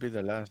supposed to be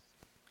the last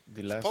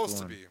supposed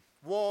one. to be.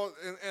 Well,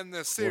 in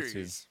the see.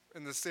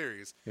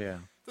 series, Yeah.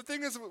 the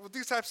thing is with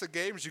these types of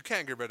games, you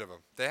can't get rid of them.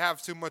 They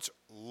have too much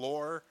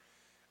lore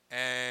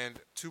and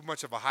too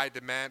much of a high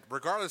demand.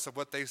 Regardless of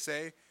what they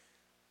say,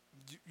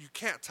 you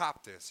can't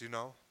top this.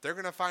 They're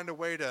gonna find a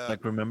way to.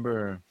 Like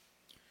remember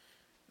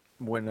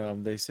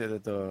when they said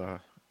that the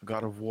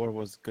God of War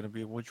was gonna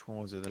be, which one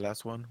was it? The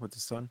last one with the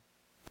sun?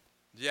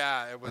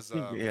 Yeah, it was.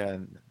 Yeah,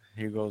 and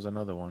here goes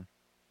another one.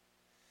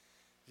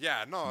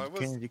 Yeah, no, it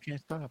was. You can't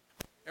stop.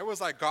 It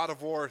was like God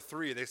of War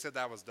 3. They said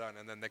that was done,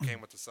 and then they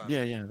came with the sun.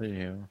 Yeah, there you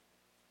go.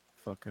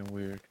 Fucking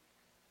weird.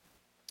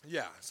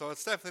 Yeah, so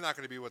it's definitely not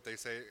going to be what they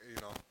say.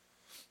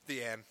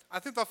 The end. I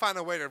think they'll find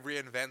a way to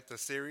reinvent the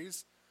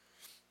series.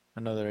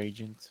 Another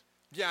agent.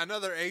 Yeah,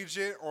 another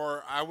agent,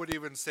 or I would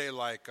even say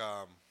like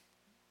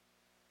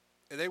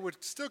they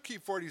would still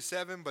keep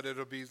 47, but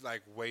it'll be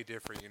like way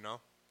different.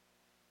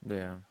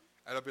 Yeah.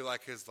 It'll be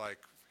like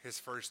his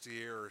first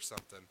year or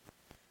something.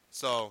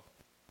 So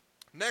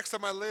next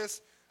on my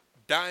list,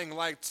 Dying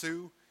Light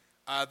 2.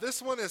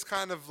 This one is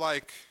kind of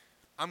like,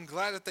 I'm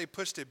glad that they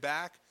pushed it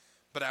back,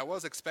 but I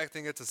was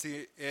expecting it to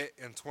see it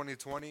in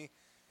 2020,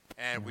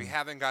 and we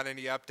haven't got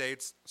any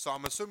updates. So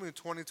I'm assuming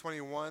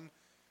 2021,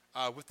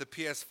 with the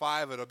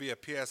PS5, it'll be a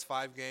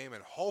PS5 game,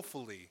 and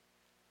hopefully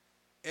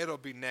it'll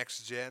be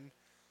next gen.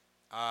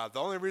 The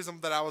only reason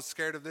that I was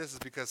scared of this is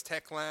because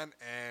Techland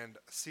and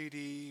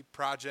CD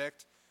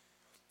Projekt,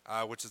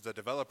 which is the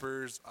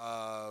developers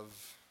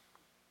of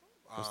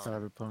For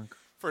Cyberpunk.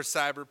 for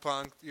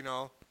Cyberpunk,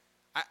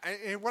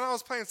 and when I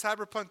was playing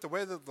Cyberpunk, the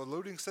way that the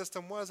looting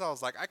system was, I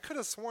was like, I could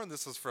have sworn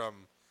this was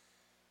from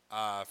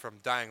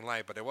Dying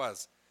Light, but it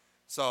was.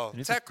 So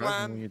You surprised me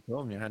when Techland, you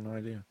told me. I had no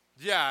idea.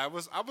 yeah, I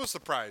was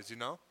surprised,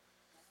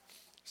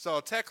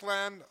 So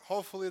Techland,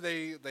 hopefully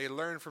they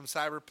learn from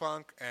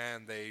Cyberpunk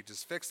and they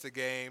just fix the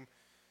game,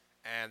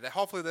 and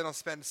hopefully they don't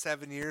spend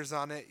 7 years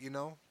on it,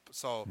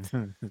 So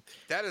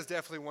that is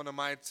definitely one of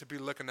mine to be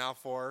looking out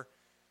for.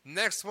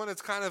 Next one,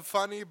 it's kind of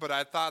funny, but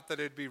I thought that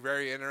it'd be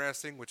very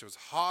interesting, which was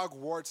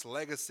Hogwarts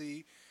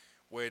Legacy,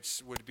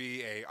 which would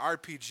be a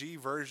RPG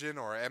version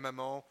or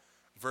MMO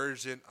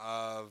version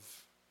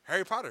of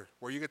Harry Potter,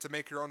 where you get to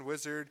make your own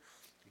wizard,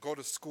 go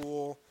to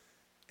school,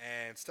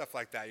 and stuff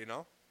like that. You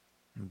know,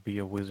 Be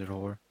a wizard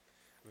whore.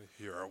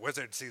 you're a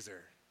wizard,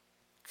 Caesar.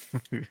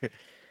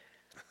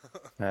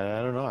 I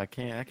don't know. I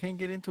can't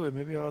get into it.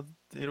 Maybe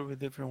it'll be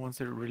different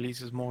once it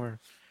releases more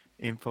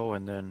info,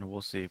 and then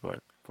we'll see.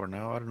 But for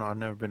now, I don't know. I've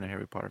never been a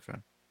Harry Potter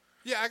fan.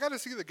 Yeah, I got to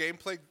see the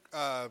gameplay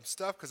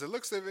stuff because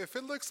if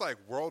it looks like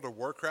World of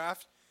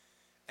Warcraft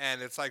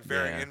and it's like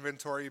very Yeah.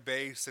 inventory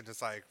based and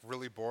it's like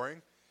really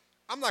boring,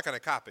 I'm not gonna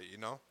cop it, you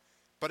know.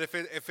 But if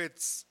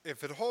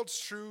it holds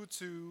true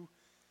to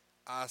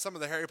some of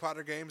the Harry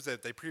Potter games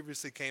that they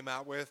previously came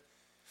out with,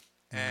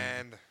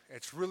 and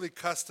it's really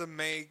custom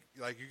made,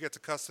 like you get to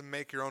custom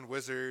make your own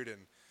wizard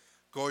and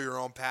go your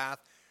own path,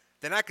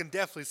 then I can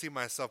definitely see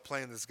myself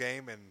playing this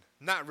game and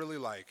not really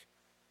like,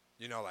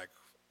 like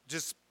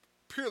just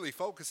purely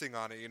focusing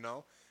on it,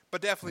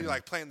 but definitely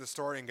like playing the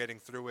story and getting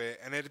through it.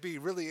 And it'd be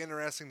really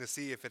interesting to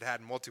see if it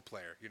had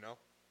multiplayer.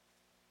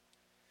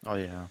 Oh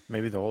yeah,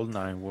 maybe the old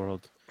nine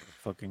world,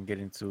 fucking get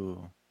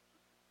into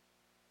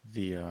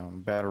the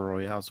battle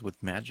royales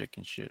with magic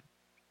and shit.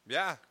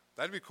 Yeah,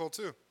 that'd be cool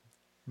too.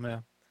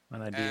 Yeah,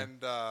 an idea. And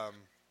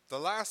the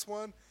last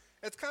one,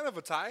 it's kind of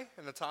a tie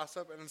and a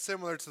toss-up, and it's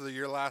similar to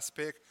your last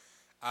pick.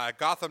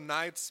 Gotham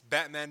Knights,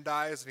 Batman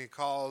dies, and he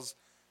calls,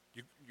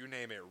 you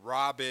name it,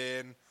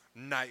 Robin,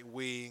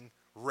 Nightwing,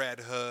 Red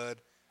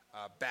Hood,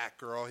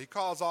 Batgirl. He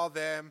calls all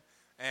them,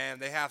 and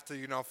they have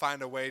to,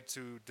 find a way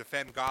to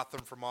defend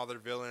Gotham from all their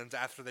villains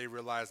after they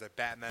realize that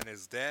Batman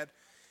is dead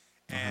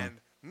and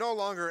no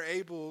longer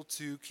able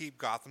to keep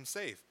Gotham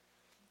safe.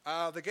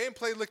 The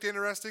gameplay looked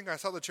interesting. I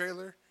saw the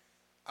trailer.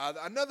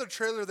 Another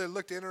trailer that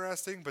looked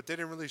interesting but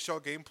didn't really show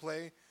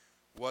gameplay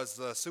was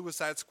the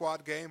Suicide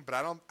Squad game, but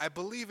I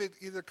believe it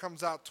either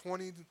comes out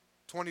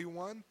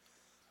 2021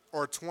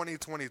 or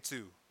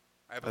 2022.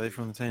 I Are they believe.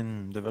 from the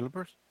same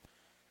developers?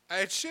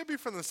 It should be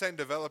from the same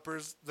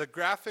developers. The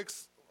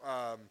graphics,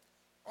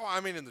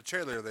 in the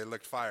trailer they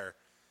looked fire,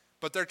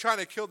 but they're trying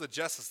to kill the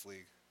Justice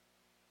League.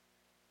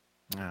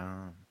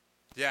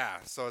 Yeah,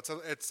 so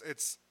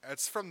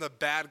it's from the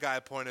bad guy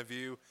point of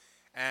view,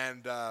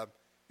 and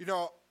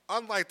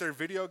unlike their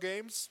video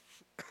games,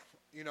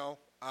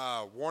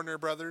 Warner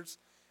Brothers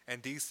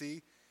and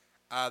DC,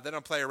 they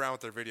don't play around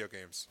with their video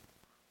games.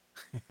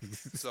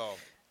 So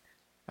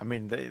I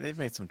mean, they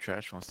made some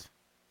trash ones.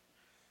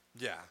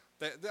 yeah,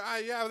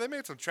 they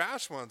made some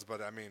trash ones,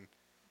 but I mean,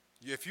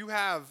 if you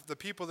have the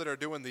people that are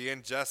doing the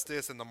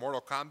Injustice and the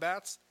Mortal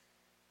Kombats,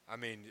 I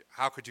mean,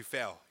 how could you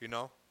fail?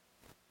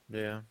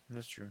 Yeah,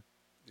 that's true.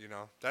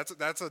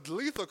 That's a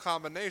lethal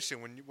combination.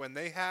 When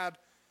they had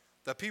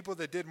the people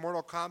that did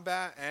Mortal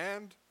Kombat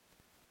and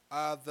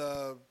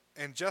the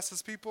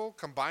Injustice people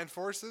combined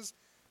forces,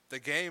 the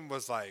game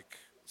was like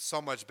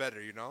so much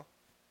better.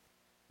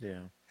 Yeah.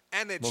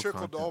 And it More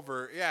trickled content.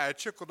 over. Yeah, it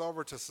trickled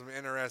over to some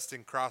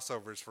interesting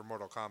crossovers for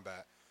Mortal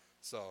Kombat.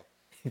 So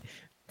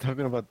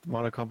Talking about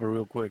Mortal Kombat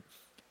real quick,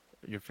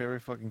 your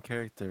favorite fucking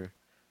character.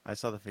 I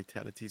saw the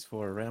fatalities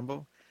for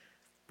Rambo.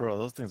 Bro,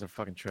 those things are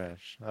fucking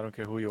trash. I don't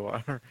care who you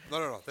are.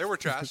 no, they were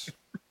trash.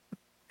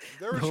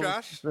 They were No,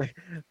 trash.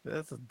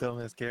 That's a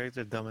dumbass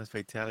character, dumbass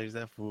fatalities.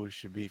 That fool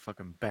should be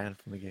fucking banned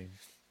from the game.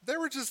 They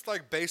were just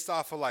like based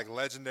off of like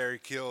legendary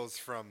kills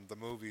from the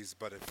movies,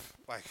 but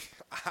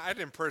I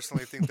didn't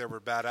personally think they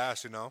were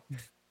badass.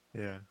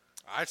 Yeah.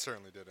 I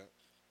certainly didn't.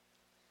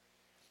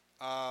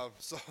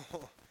 So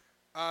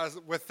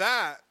with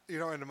that,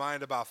 in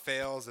mind about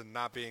fails and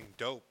not being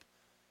dope,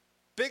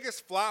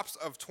 biggest flops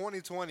of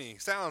 2020,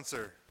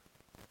 Silencer.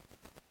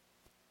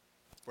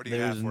 What do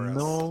you have There's for us?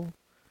 no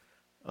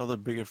other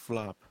bigger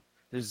flop.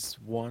 There's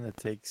one that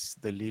takes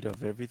the lead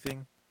of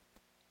everything,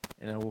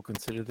 and I will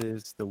consider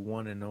this the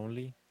one and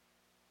only,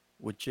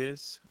 which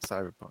is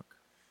Cyberpunk.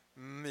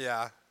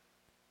 Yeah.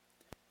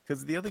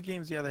 Because the other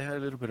games, yeah, they had a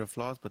little bit of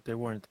flaws, but they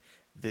weren't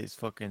this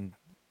fucking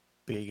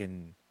big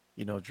and,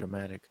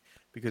 dramatic.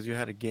 Because you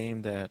had a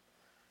game that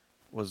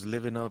was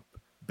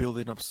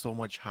building up so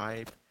much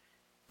hype,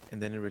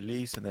 and then it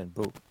released, and then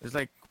boom. It's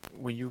like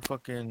when you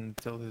fucking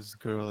tell this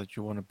girl that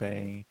you want to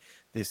bang,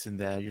 this and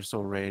that, you're so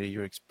ready,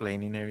 you're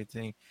explaining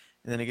everything,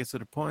 and then it gets to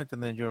the point,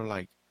 and then you're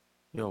like,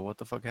 yo, what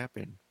the fuck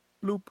happened?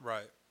 Bloop.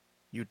 Right.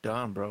 You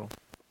done, bro.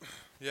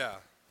 Yeah.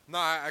 No,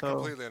 I So-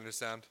 completely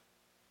understand.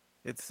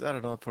 I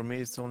don't know, for me,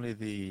 it's only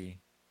the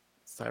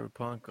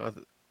Cyberpunk.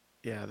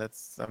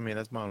 That's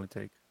my only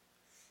take.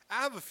 I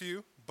have a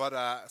few, but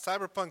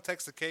Cyberpunk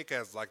takes the cake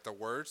as like the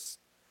worst.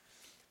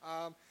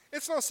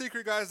 It's no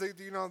secret, guys.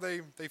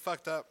 They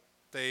fucked up.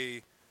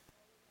 They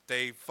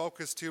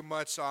focused too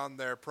much on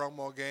their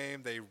promo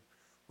game. They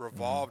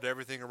revolved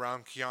everything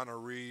around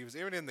Keanu Reeves.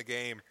 Even in the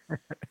game,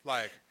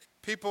 like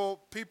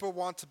people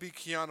want to be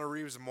Keanu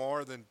Reeves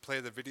more than play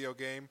the video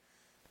game.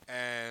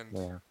 And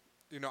Yeah.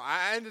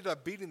 I ended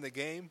up beating the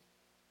game,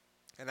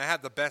 and I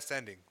had the best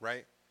ending.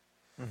 Right.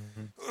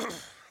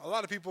 A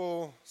lot of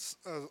people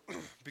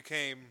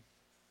became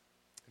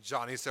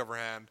Johnny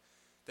Silverhand,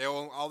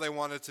 All they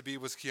wanted to be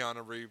was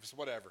Keanu Reeves.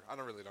 Whatever. I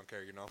don't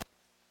care, you know.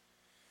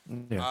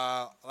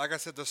 Yeah. Like I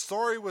said, the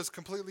story was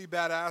completely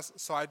badass,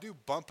 so I do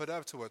bump it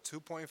up to a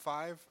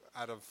 2.5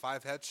 out of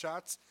 5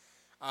 headshots.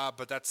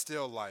 But that's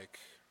still like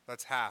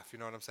that's half. You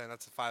know what I'm saying?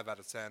 That's a 5 out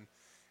of 10.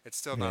 It's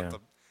still not Yeah.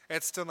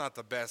 it's still not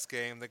the best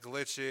game. The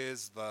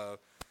glitches,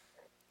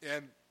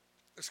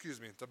 excuse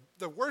me.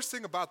 The worst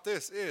thing about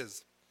this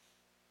is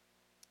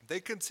they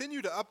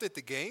continue to update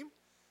the game,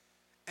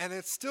 and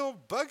it's still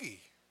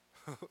buggy.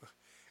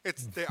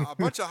 It's a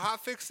bunch of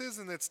hot fixes,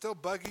 and it's still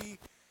buggy.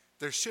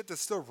 There's shit that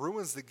still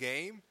ruins the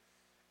game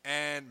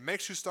and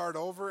makes you start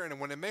over. And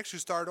when it makes you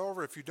start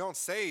over, if you don't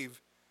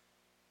save,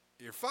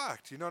 you're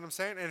fucked. You know what I'm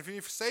saying? And if you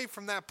save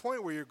from that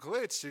point where you're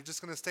glitched, you're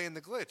just going to stay in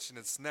the glitch, and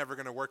it's never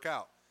going to work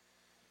out.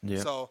 Yeah.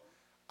 So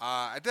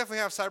I definitely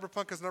have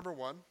Cyberpunk as number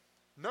 1.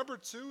 Number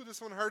 2,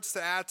 this one hurts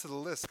to add to the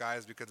list,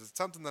 guys, because it's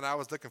something that I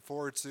was looking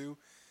forward to.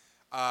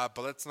 But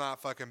let's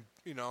not fucking,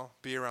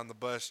 be around the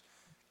bush.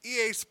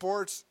 EA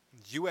Sports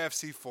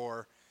UFC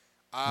 4.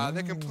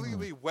 They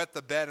completely wet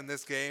the bed in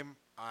this game.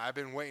 I've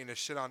been waiting to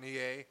shit on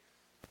EA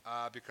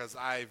because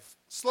I've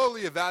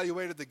slowly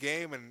evaluated the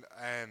game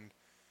and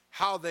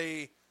how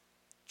they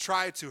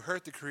tried to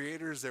hurt the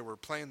creators that were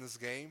playing this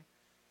game.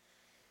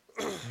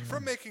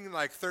 From making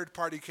like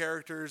third-party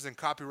characters and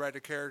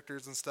copyrighted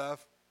characters and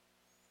stuff.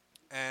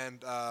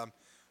 And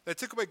they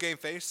took away Game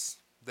Face.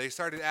 They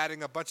started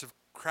adding a bunch of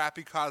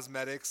crappy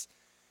cosmetics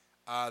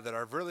that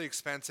are really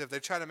expensive. They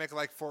try to make it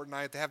like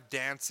Fortnite. They have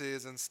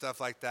dances and stuff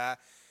like that.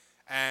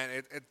 And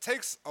it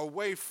takes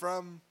away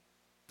from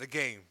the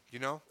game, you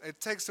know?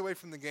 It takes away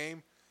from the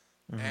game,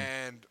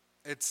 and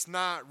it's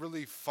not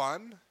really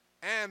fun.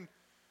 And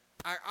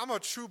I'm a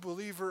true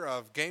believer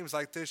of games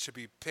like this should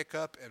be pick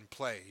up and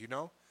play, you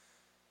know?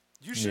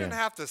 You shouldn't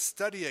have to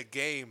study a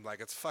game like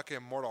it's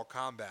fucking Mortal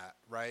Kombat,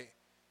 right?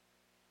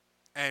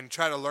 And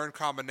try to learn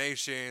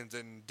combinations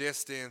and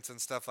distance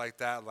and stuff like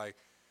that. Like,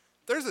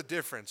 there's a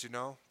difference, you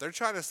know? They're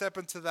trying to step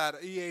into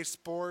that EA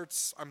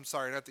Sports, I'm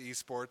sorry, not the EA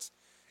Sports,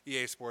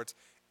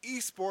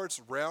 esports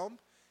realm,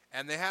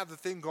 and they have the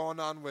thing going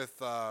on with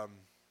the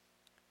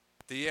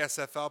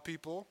ESFL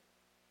people.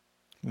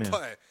 Yeah.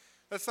 But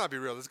let's not be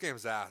real, this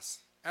game's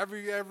ass.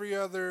 Every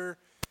other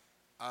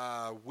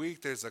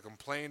week there's a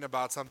complaint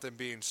about something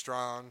being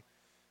strong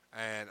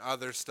and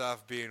other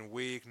stuff being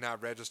weak,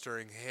 not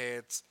registering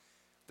hits.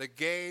 The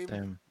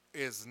game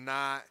is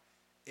not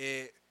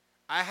it.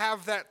 I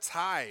have that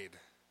tied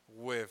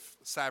with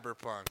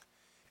Cyberpunk.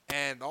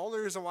 And the only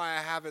reason why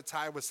I have it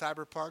tied with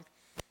Cyberpunk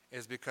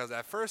is because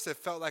at first it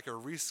felt like a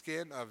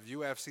reskin of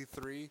UFC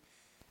 3.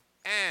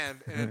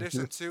 And in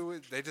addition to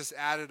it, they just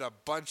added a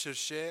bunch of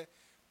shit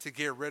to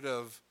get rid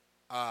of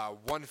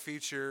one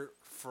feature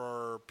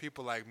for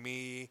people like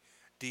me,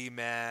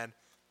 D-Man,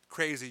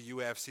 crazy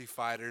UFC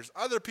fighters,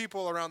 other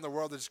people around the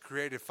world that just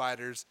created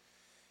fighters.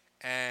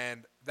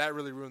 And that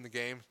really ruined the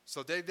game.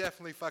 So they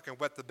definitely fucking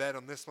wet the bed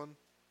on this one.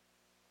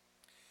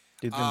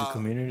 Do you think the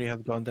community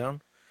has gone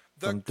down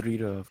from 3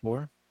 to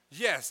 4?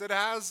 Yes, it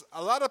has.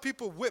 A lot of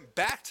people went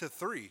back to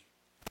 3,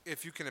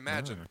 if you can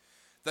imagine.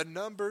 The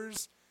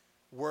numbers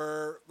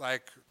were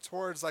like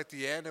towards like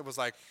the end. It was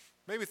like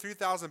maybe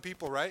 3,000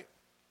 people, right?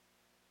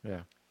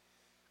 Yeah.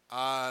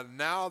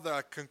 Now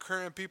the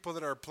concurrent people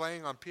that are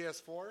playing on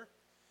PS4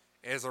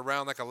 is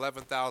around like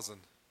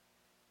 11,000.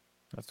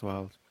 That's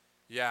wild.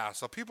 Yeah,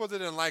 so people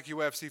didn't like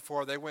UFC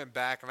 4. They went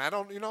back, and I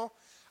don't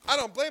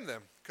blame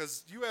them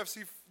because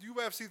UFC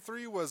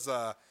 3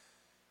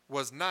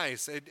 was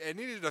nice. It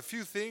needed a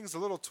few things, a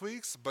little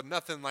tweaks, but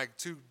nothing like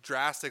too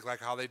drastic like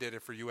how they did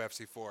it for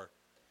UFC 4.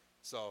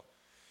 So,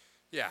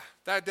 yeah,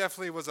 that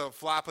definitely was a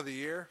flop of the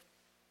year.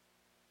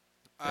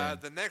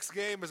 The next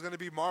game is going to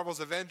be Marvel's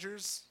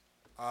Avengers.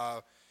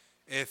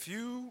 If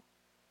you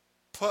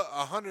put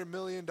 $100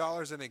 million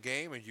in a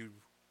game and you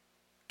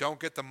don't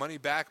get the money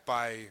back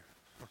by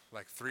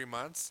like 3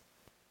 months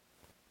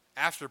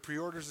after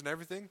pre-orders and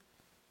everything,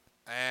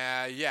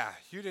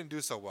 you didn't do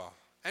so well.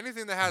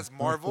 Anything that has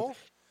Marvel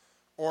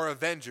or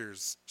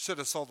Avengers should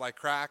have sold like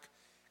crack,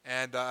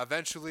 and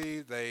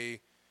eventually they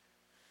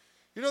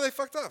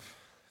fucked up.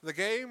 The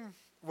game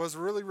was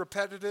really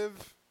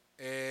repetitive.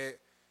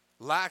 It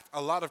lacked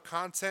a lot of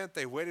content.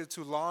 They waited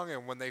too long,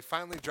 and when they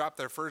finally dropped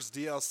their first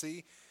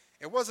DLC,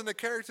 it wasn't a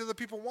character that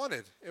people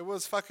wanted. It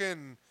was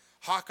fucking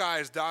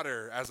Hawkeye's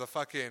daughter as a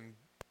fucking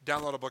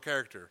downloadable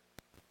character.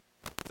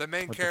 The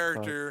main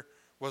character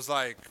was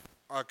like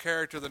a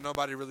character that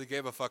nobody really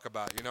gave a fuck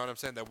about. You know what I'm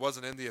saying? That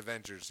wasn't in the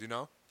Avengers, you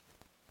know?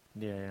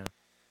 Yeah.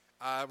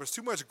 It was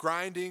too much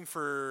grinding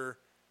for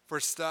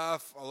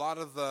stuff. A lot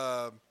of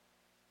the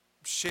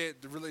shit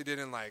really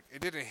didn't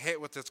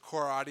hit with its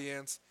core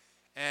audience.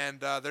 And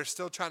they're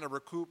still trying to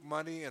recoup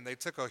money, and they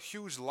took a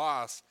huge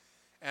loss.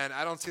 And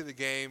I don't see the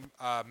game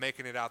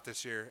making it out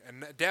this year.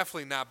 And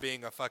definitely not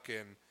being a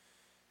fucking...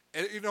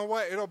 You know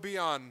what? It'll be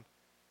on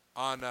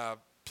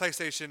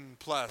PlayStation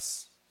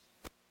Plus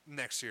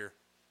next year.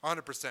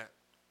 100%.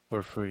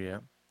 For free, yeah.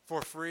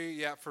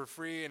 For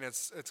free, and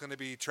it's going to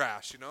be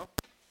trash, you know?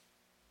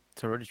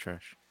 It's already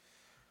trash.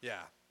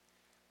 Yeah.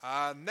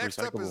 Next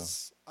up Recyclable.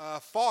 is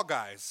Fall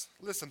Guys.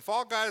 Listen,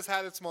 Fall Guys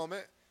had its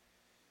moment.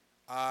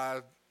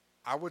 I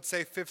would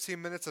say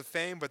 15 minutes of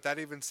fame, but that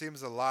even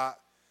seems a lot.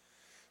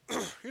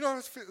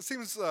 It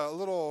seems a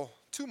little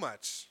too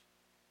much.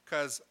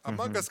 Because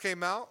Among Us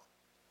came out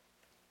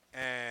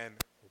and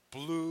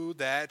blew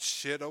that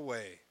shit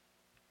away.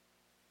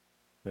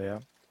 Yeah.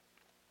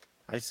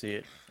 I see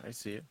it. I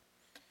see it.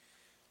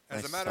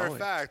 As I a matter saw of it.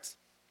 fact,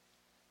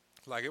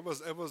 like it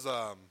was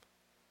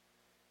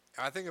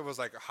I think it was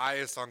like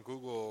highest on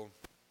Google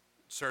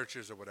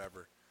searches or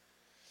whatever.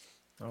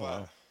 Oh, But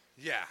wow.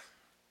 yeah,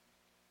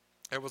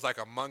 it was like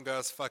Among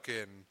Us,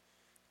 fucking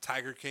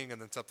Tiger King,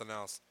 and then something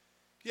else.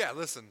 Yeah,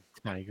 listen,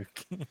 Tiger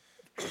King.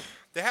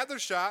 they had their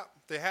shot.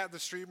 They had the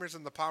streamers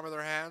in the palm of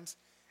their hands,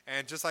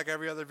 and just like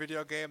every other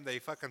video game, they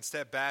fucking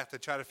step back. They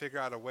try to figure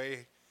out a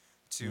way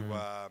to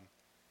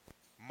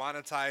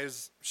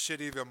monetize shit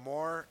even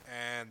more,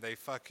 and they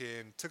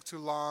fucking took too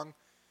long.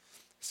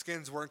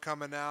 Skins weren't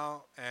coming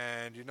out,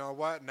 and you know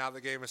what? Now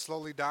the game is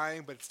slowly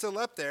dying, but it's still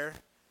up there,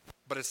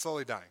 but it's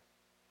slowly dying.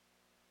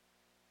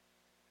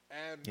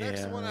 And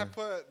next one, I Yeah.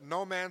 put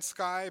No Man's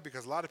Sky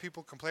because a lot of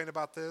people complain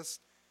about this.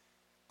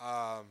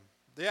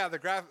 Yeah, the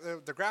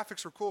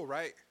graphics were cool,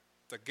 right?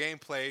 The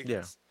gameplay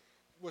Yeah.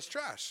 was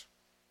trash.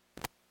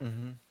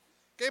 Mm-hmm.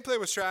 Gameplay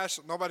was trash.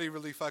 Nobody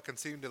really fucking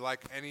seemed to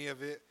like any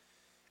of it.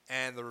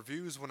 And the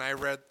reviews, when I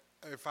read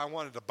if I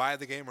wanted to buy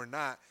the game or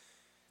not,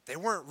 they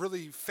weren't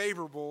really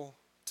favorable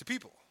to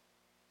people.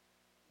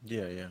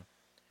 Yeah, yeah.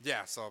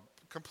 Yeah, so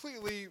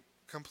completely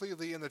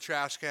in the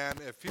trash can.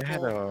 If They had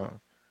people,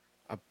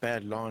 a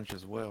bad launch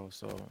as well.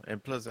 So,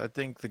 and plus, I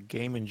think the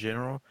game in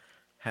general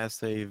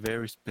has a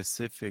very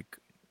specific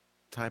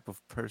type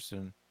of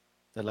person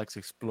that likes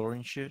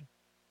exploring shit.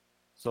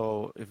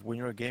 So, if when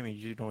you're a gamer,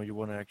 you know you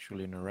want to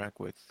actually interact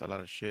with a lot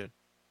of shit.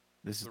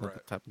 This is not the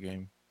right? type of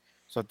game.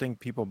 So I think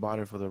people bought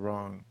it for the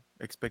wrong,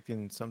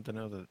 expecting something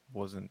else that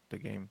wasn't the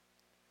game.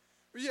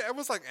 Yeah, it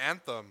was like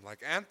Anthem.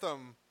 Like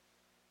Anthem,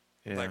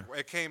 like Yeah.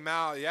 it came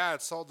out, yeah,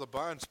 it sold a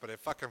bunch, but it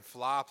fucking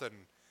flopped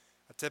in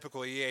a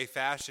typical EA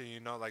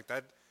fashion. Like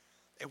that.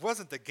 It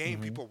wasn't the game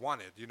Mm-hmm. people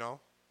wanted.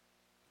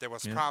 There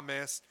was Yeah.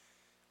 promise,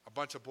 a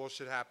bunch of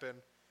bullshit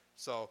happened.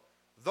 So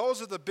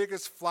those are the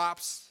biggest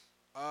flops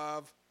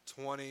of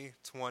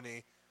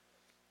 2020,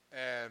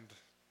 and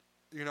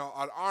an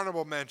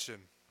honorable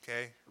mention.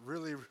 Okay,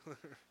 really,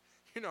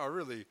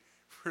 really,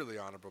 really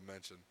honorable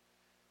mention.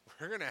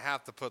 We're gonna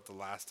have to put The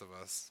Last of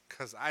Us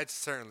because I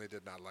certainly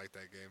did not like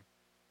that game.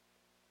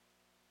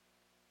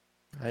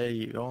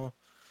 I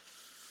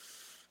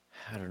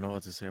I don't know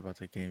what to say about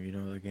the game.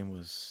 The game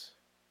was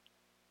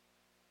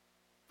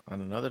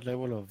on another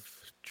level of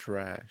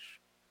trash.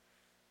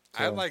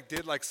 I So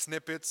did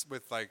snippets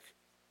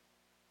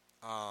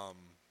um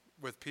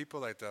with people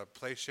like the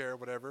play share or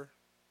whatever.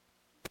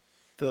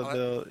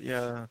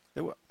 I,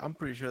 I'm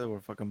pretty sure they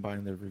were fucking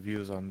buying the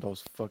reviews on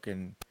those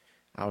fucking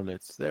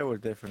outlets. They were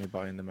definitely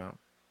buying them out.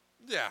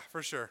 yeah,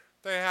 for sure.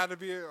 They had to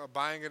be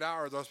buying it out,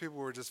 or those people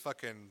were just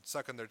fucking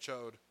sucking their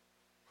chode.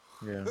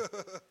 Yeah.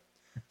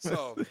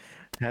 So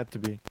Had to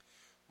be.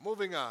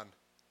 moving on.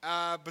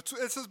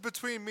 This is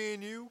between me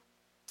and you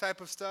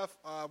type of stuff.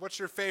 What's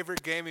your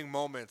favorite gaming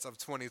moments of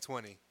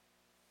 2020?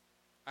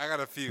 I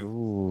got a few.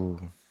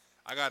 Ooh.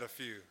 I got a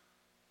few.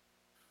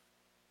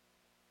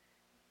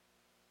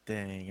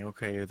 Dang,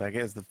 okay. I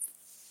guess the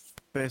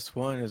best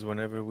one is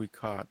whenever we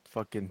caught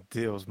fucking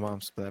Dill's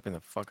mom slapping the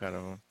fuck out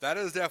of him. That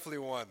is definitely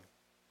one.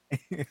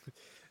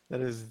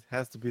 That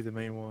has to be the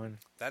main one.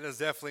 That is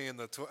definitely in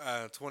the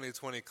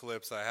 2020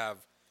 clips I have.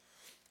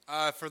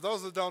 For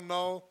those that don't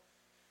know,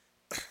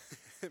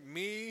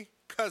 me,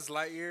 Cuz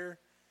Lightyear,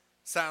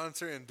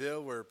 Silencer, and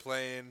Dill were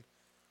playing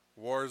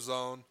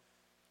Warzone,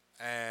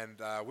 and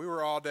we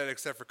were all dead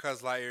except for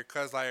Cuz Lightyear.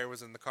 Cuz Lightyear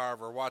was in the car.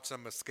 We're watching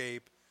him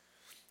escape.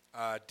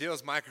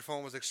 Dill's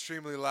microphone was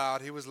extremely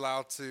loud. He was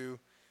loud too.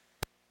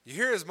 You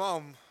hear his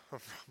mom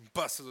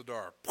bust through the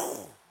door.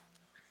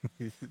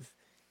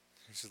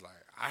 She's like,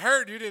 I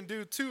heard you didn't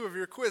do 2 of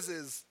your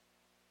quizzes.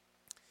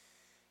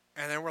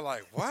 And then we're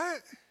like,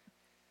 what?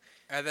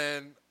 And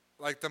then,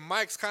 the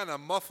mic's kind of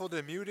muffled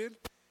and muted.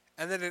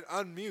 And then it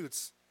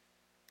unmutes.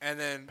 And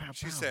then Pow,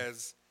 she pow.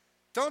 says,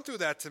 don't do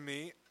that to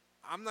me.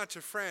 I'm not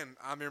your friend.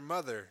 I'm your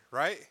mother,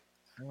 right?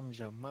 I'm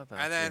your mother.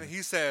 And then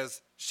he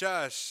says,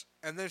 shush.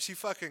 And then she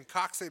fucking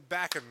cocks it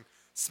back and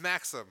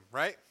smacks him,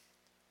 right?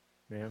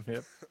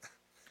 Yep.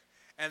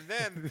 And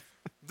then,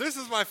 this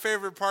is my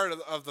favorite part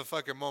of the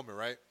fucking moment,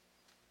 right?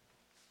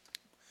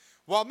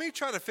 While me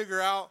trying to figure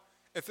out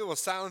if it was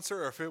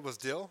Silencer or if it was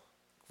Dill,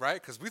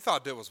 right? Because we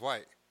thought Dill was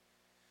white.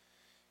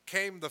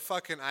 Came the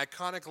fucking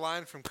iconic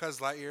line from Cuz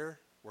Lightyear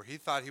where he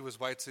thought he was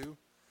white too.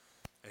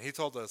 And he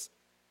told us,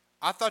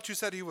 I thought you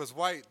said he was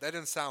white. That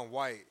didn't sound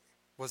white.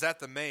 Was that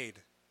the maid?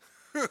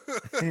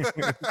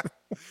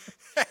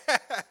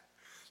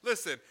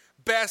 Listen,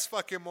 best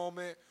fucking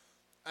moment.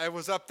 I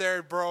was up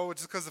there, bro,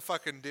 just because of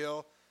fucking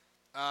Dill.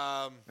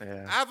 Yeah.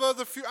 I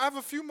have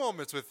a few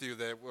moments with you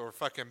that were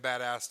fucking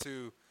badass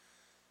too.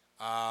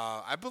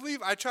 I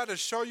believe I tried to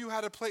show you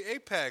how to play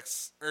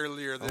Apex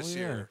earlier Oh this yeah,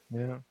 year.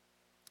 yeah.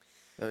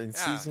 In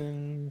Yeah.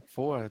 season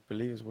 4, I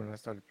believe, is when I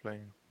started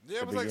playing. Yeah,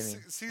 The it was like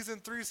beginning. season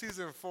 3,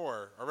 season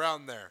 4,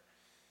 around there.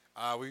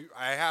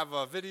 I have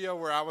a video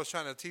where I was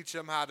trying to teach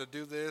him how to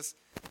do this,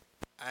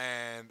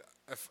 and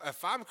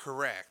if I'm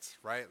correct,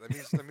 right? Let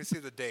me see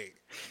the date.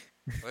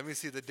 Let me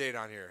see the date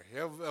on here.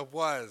 It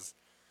was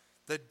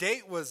the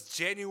date was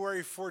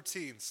January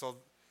 14th. So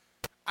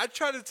I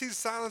tried to teach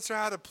Silencer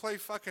how to play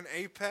fucking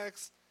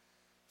Apex.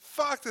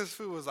 Fuck, this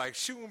fool was like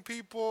shooting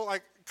people,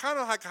 like kind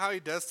of like how he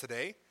does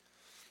today,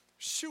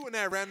 shooting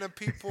at random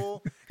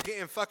people,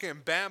 getting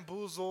fucking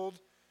bamboozled.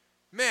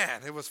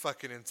 Man, it was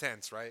fucking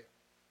intense, right?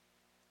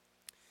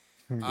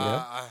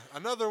 Yeah.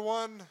 Another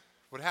one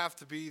would have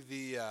to be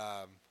the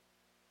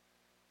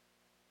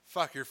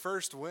fuck your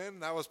first win.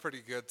 That was pretty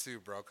good too,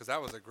 bro, because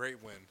that was a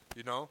great win.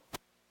 You know,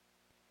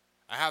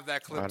 I have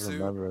that clip I don't too.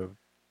 remember.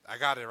 I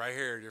got it right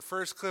here. Your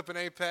first clip in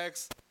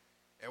Apex.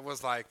 It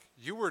was like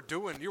you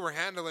were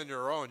handling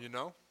your own, you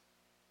know.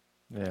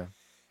 Yeah.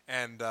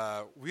 And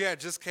we had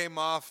just came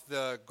off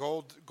the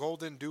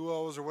golden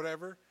duos or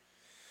whatever,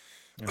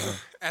 Uh-huh.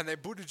 and they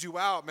booted you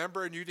out,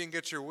 remember, and you didn't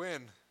get your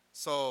win.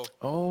 So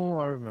Oh,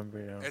 I remember.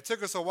 Yeah. it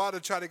took us a while to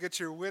try to get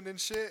your win and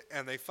shit,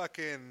 and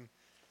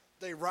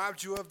they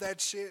robbed you of that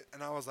shit.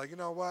 And I was like, you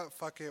know what,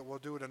 fuck it, we'll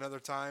do it another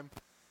time.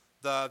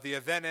 The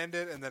event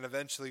ended, and then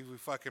eventually we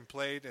fucking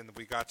played, and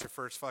we got your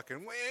first fucking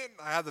win.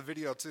 I have the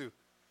video too.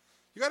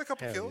 You got a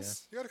couple Hell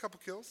kills. You got a couple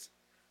kills.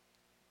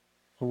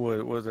 Who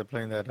was it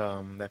playing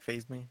that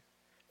phased me?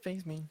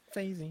 Phase me,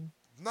 phasing.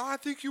 No, I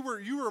think you were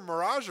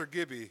Mirage or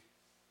Gibby.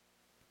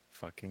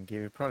 Fucking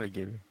Gibby, probably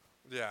Gibby.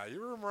 Yeah, you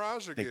were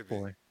Mirage or Big Gibby.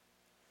 boy.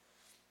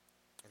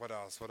 What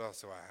else? What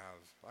else do I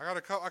have?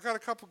 I got a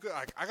couple good.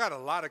 I got a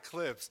lot of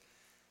clips.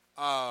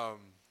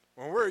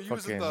 When we were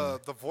using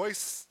the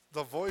voice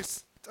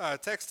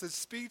text to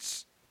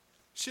speech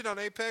shit on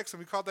Apex, and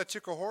we called that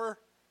chick a whore.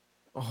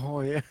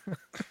 Oh yeah.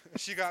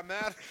 She got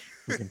mad.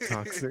 Fucking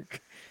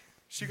toxic.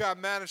 She got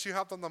mad and she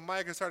hopped on the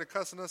mic and started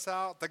cussing us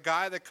out. The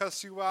guy that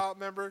cussed you out,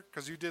 remember?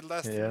 Because you did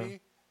less Yeah. than me.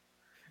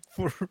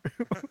 For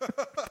real.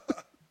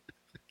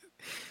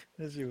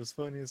 That shit was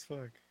funny as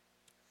fuck.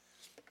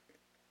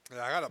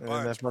 Yeah, I got a And then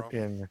bunch, that bro.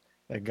 fucking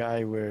that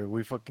guy where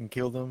we fucking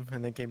killed him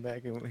and then came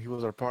back and he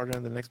was our partner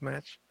in the next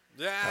match.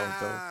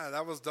 Yeah,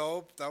 that was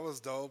dope. That was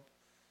dope.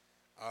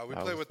 We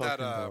That played was with that.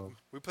 fucking dope.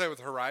 We played with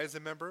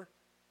Horizon, remember?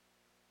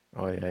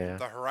 Oh yeah.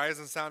 The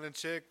Horizon sounding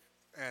chick,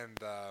 and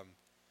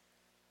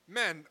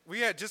man, we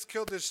had just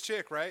killed this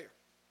chick, right?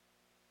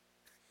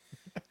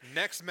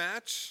 Next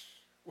match,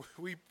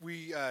 we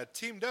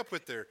teamed up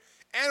with her,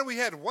 and we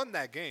had won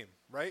that game,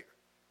 right?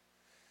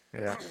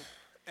 Yeah.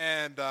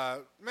 And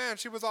man,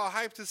 she was all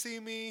hyped to see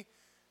me.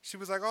 She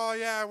was like, "Oh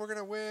yeah, we're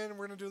gonna win.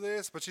 We're gonna do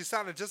this." But she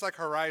sounded just like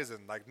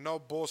Horizon, like no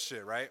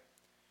bullshit, right?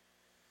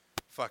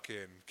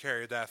 Fucking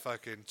carried that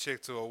fucking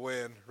chick to a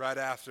win right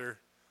after.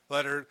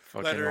 Let her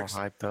Fucking all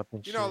hyped up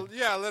and you shit. know,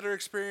 yeah, let her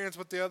experience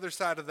what the other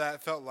side of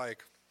that felt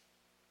like.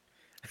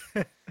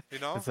 You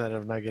know, Instead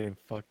of not getting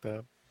fucked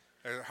up.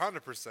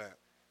 100%.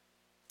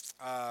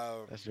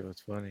 That shit was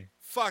funny.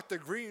 Fuck the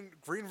green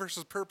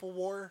versus purple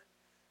war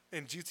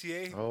in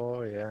GTA.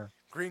 Oh yeah.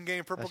 Green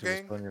gang, purple That shit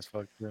gang. was funny as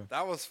fuck too.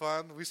 That was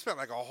fun. We spent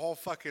like a whole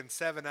fucking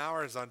 7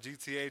 hours on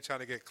GTA trying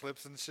to get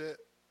clips and shit.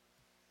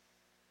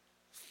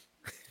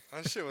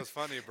 That shit was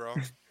funny, bro.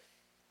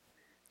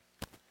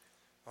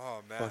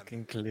 Oh man.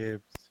 Fucking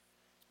clips.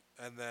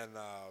 And then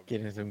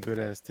Getting some good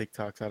ass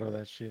TikToks out of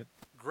that shit.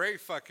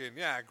 great fucking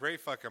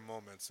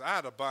moments. I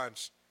had a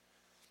bunch.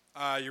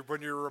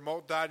 When your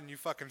remote died and you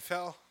fucking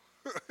fell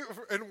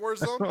in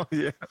Warzone. Oh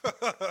yeah.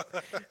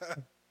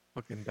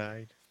 Fucking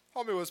died.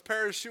 Homie was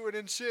parachuting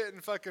and shit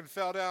and fucking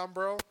fell down,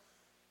 bro.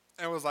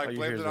 And was like All you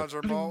blamed hear it on is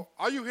his remote.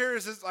 All you hear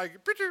is this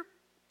like, "Picture."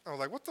 I was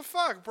like, what the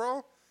fuck, bro?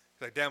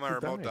 He's like, damn, my Who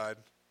remote died?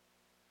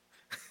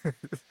 died.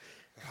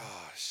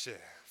 Oh shit.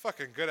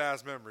 Fucking good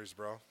ass memories,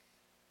 bro.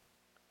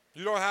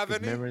 You don't have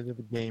Good any? memories of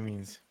the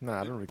gamings.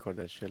 Nah, I don't record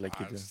that shit like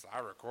you do. I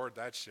record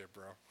that shit,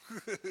 bro.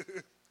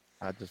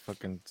 I just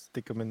fucking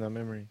stick them in the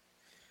memory.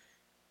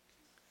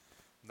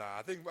 Nah,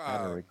 I think I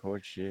don't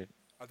record shit.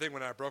 I think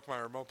when I broke my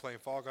remote playing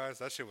Fall Guys,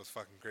 that shit was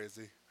fucking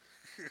crazy.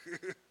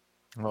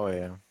 Oh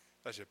yeah.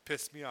 That shit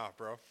pissed me off,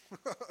 bro.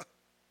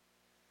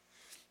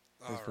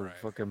 All Just for right.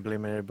 fucking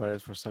blaming everybody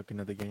else for sucking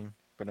at the game,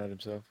 but not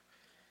himself.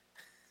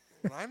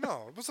 I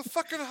know. It was a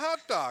fucking hot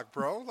dog,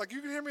 bro. Like,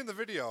 you can hear me in the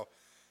video.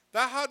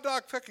 That hot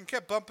dog fucking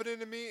kept bumping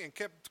into me and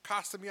kept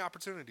costing me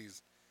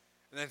opportunities.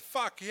 And then,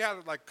 fuck, he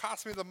had, like,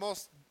 cost me the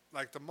most,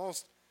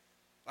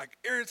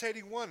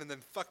 irritating one and then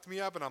fucked me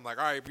up. And I'm like,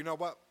 all right, you know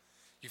what?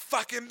 You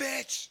fucking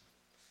bitch.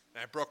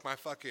 And I broke my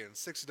fucking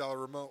 $60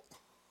 remote.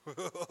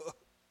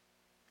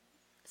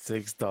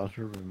 $6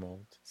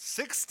 remote.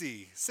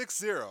 60.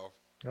 60.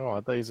 Oh,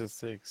 I thought you said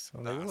 6.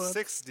 I'm Nah, like, what?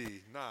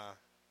 60. Nah.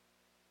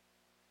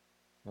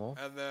 Well,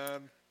 And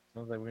then,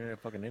 sounds like we need a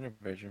fucking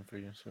intervention for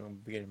you, so I'm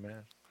getting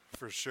mad.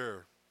 for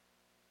sure.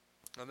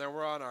 And then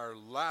we're on our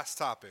last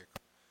topic.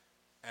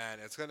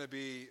 and it's gonna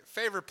be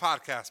favorite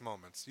podcast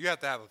moments. You have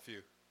to have a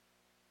few.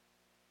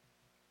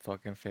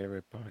 Fucking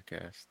favorite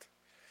podcast.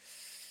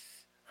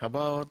 How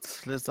about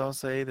let's all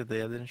say the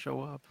day I didn't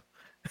show up?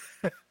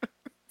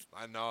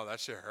 I know that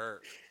shit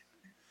hurt.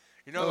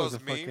 You That know was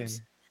those a fucking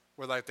memes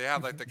where like they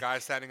have like the guy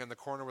standing in the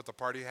corner with the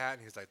party hat,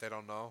 and he's like, they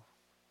don't know.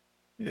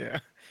 yeah.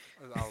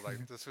 And I was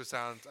like, this would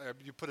sound.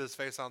 You put his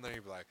face on there,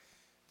 he'd be like,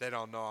 they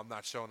don't know. I'm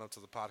not showing up to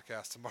the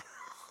podcast tomorrow.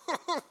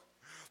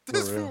 For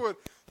real.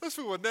 This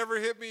fool would never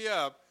hit me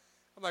up.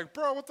 I'm like,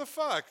 bro, what the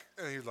fuck?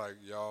 And he's like,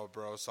 yo,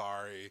 bro,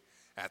 sorry.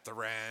 At the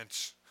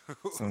ranch.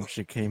 Some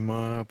shit came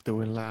up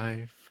doing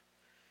live.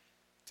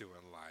 Doing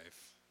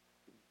life.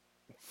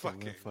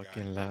 Doing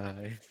fucking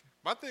live.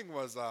 My thing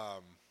was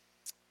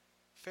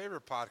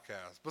favorite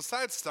podcast.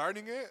 Besides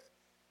starting it,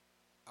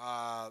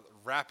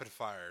 rapid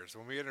fires.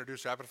 When we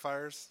introduced rapid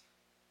fires.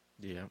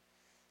 Yeah.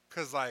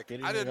 Cause like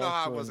Getting I didn't it know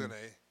how up it was and-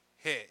 gonna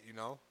hit, you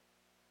know?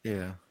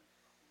 Yeah.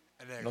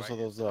 And then And also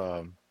like,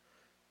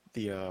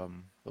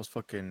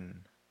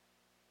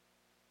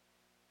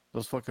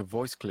 those fucking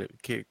voice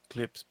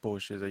clips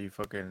bullshit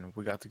that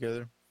we got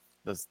together.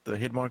 That's the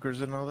hit markers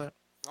and all that.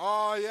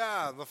 oh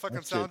yeah, the fucking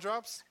That sound shit.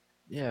 drops.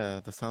 Yeah,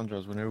 the sound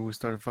drops. Whenever we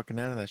started fucking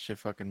adding that shit,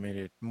 fucking made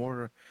it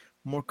more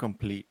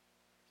complete.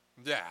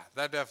 Yeah,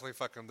 that definitely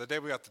fucking the day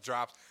we got the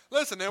drops.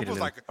 Listen, it Get a was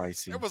little like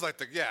spicy. it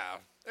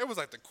was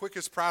like the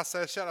quickest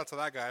process. Shout out to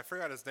that guy. I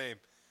forgot his name.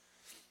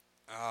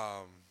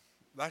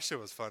 That shit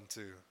was fun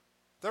too.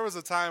 There was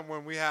a time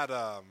when we had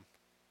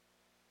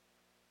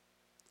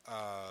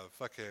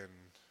fucking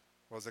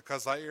was it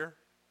Cuz Lightyear?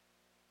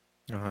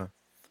 Uh-huh.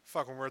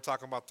 Fuck, when we were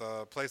talking about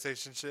the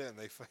PlayStation shit, and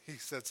he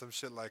said some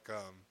shit like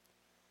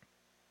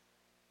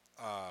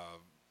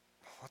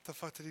what the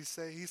fuck did he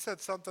say? He said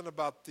something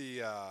about the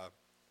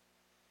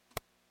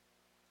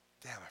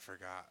damn, I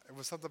forgot. It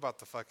was something about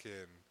the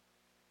fucking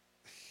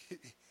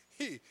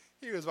he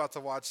was about to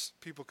watch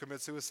people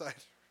commit suicide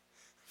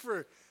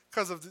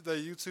because of the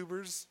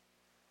YouTubers.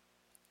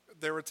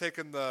 They were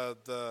taking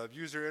the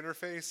user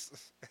interface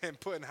and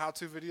putting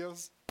how-to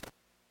videos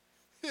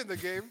in the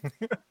game.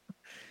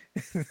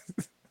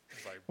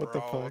 It's like, What bro,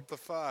 the fuck? what the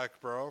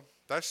fuck, bro?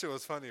 That shit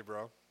was funny,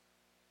 bro.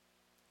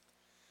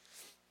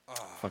 Oh,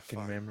 Fucking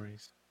fuck.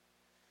 memories.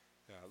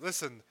 Yeah,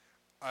 listen,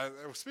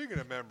 speaking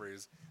of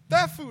memories,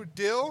 that food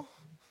Dill,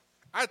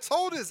 I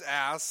told his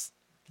ass,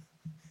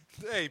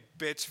 hey,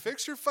 bitch,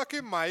 fix your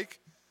fucking mic,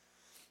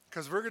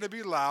 because we're going to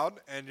be loud,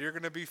 and you're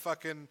going to be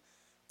fucking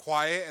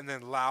quiet and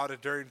then loud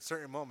during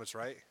certain moments,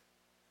 right?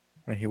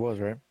 And he was,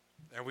 right?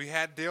 And we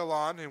had Dill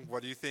on, and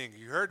what do you think?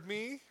 You heard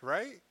me,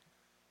 right?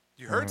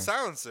 You heard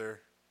Silencer.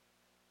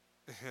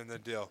 And then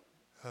Dill.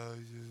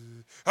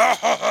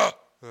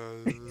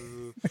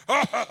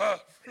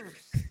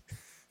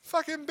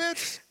 Fucking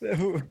bitch.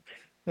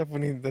 That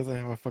one he doesn't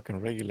have a fucking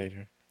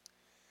regulator.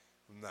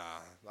 Nah,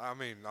 I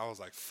mean, I was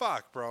like,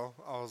 fuck, bro.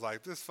 I was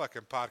like, this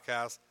fucking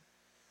podcast.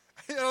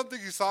 I don't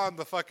think you saw in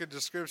the fucking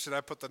description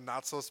I put the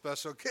not so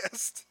special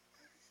guest.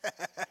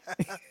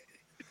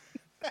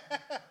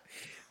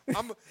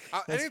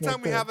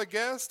 Anytime we have a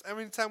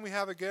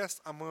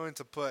guest, I'm going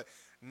to put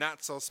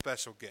not so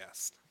special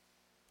guest.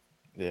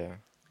 Yeah.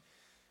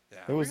 Yeah,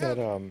 There was we had-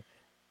 that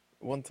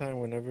one time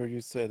whenever you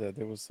said that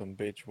there was some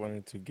bitch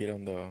wanted to get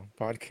on the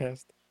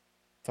podcast,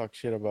 talk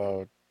shit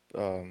about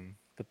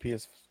the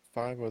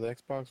PS5 or the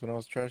Xbox when I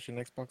was trashing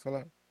Xbox a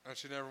lot. and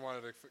she never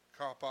wanted to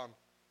cop on.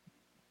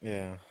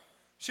 Yeah.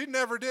 She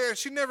never did.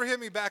 She never hit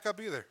me back up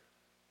either.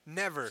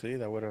 Never. See,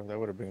 that would have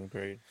been a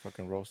great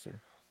fucking roaster.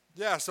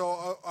 Yeah,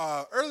 so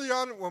early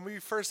on when we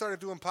first started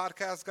doing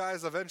podcasts,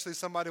 guys, eventually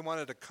somebody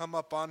wanted to come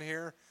up on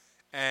here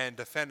and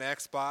defend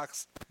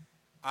Xbox.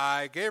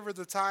 I gave her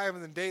the time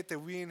and the date that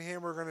we and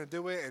him were going to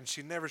do it, and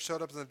she never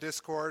showed up in the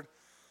Discord.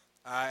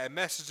 I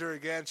messaged her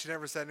again. She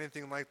never said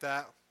anything like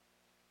that.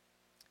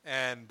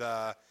 And,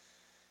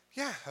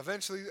 yeah,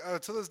 eventually,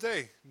 to this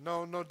day,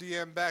 no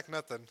DM back,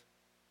 nothing.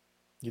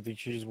 You think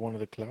she just wanted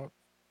the clout?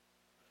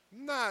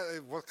 Nah,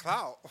 what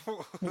clout?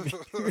 We're not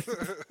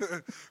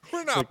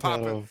The clout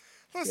popping. of-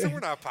 Listen, we're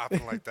not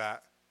popping like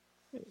that.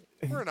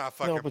 We're not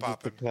fucking no, but just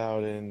the popping.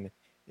 clout in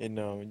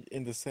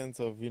the sense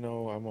of,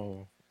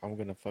 I'm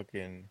gonna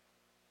fucking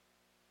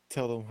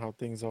tell them how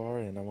things are,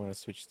 and I'm gonna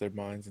switch their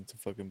minds into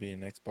fucking being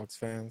Xbox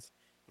fans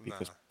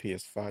because Nah.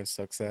 PS5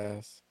 sucks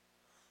ass.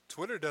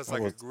 Twitter does I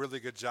like was- a really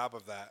good job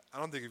of that. I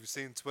don't think you've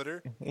seen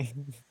Twitter.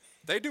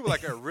 They do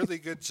like a really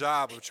good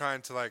job of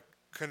trying to like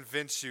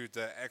convince you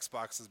that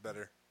Xbox is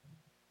better.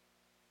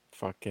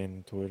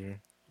 Fucking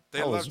Twitter.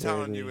 They I love was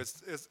telling you really-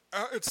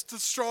 it's the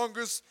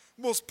strongest,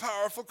 most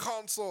powerful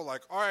console.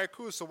 Like, all right,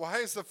 cool. So why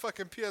is the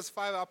fucking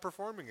PS5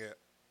 outperforming it?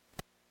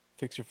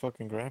 Fix your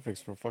fucking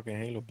graphics for fucking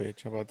Halo,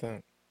 bitch. How about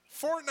that?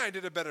 Fortnite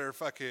did a better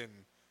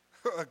fucking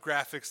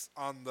graphics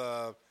on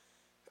the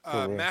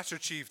For real. Master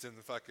Chief than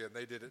the fucking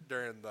they did it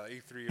during the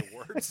E3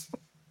 awards.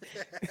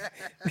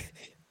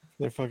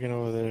 They're fucking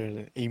over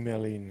there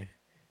emailing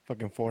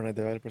fucking Fortnite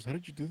developers. How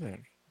did you do that?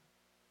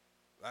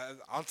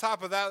 On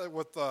top of that,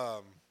 with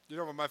you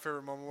know what my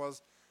favorite moment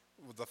was?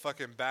 With the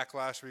fucking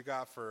backlash we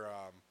got for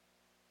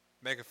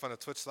making fun of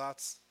Twitch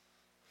slots,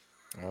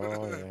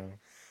 Oh yeah,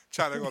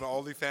 trying to go to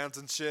OnlyFans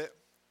and shit.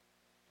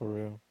 for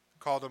real.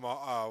 Called him,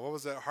 what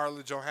was it,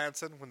 Harley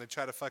Johansson when they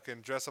try to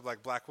fucking dress up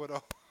like Black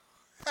Widow.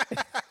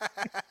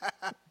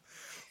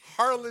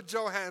 Harley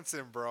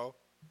Johansson, bro.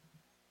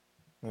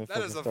 And they That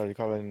fucking is a started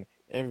calling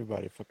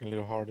everybody fucking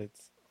little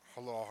harlots.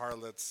 hello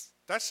harlots.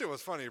 That shit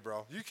was funny,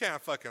 bro. You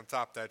can't fucking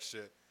top that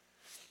shit.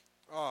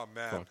 Oh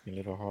man, Fucking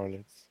little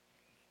harlots.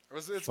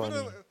 it's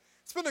Funny.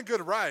 been a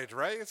good ride,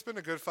 right? It's been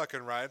a good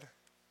fucking ride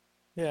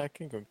Yeah, I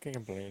can't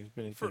complain.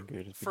 It's for been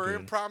good. It's been for good.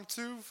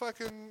 impromptu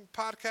fucking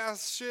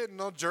podcast shit.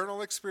 No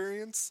journal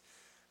experience,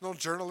 no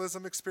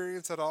journalism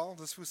experience at all.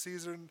 This was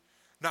Caesar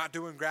not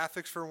doing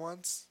graphics for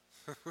once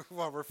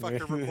while we're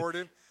fucking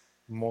recording.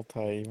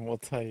 multi.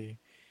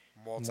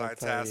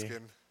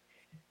 Multitasking.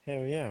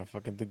 Hell yeah,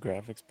 fucking do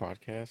graphics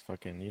podcast.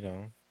 Fucking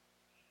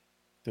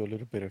do a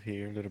little bit of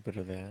here, a little bit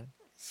of that.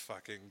 This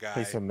fucking Play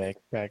guy. some Mac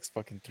packs.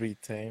 Fucking three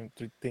things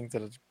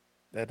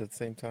at the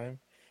same time.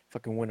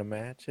 Fucking win a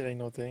match. It ain't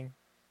no thing.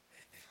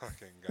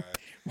 Fucking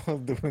guy. While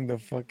doing the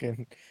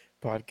fucking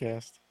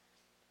podcast.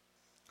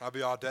 I'll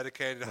be all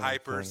dedicated, Oh,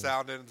 hyper funny.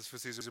 sounding. This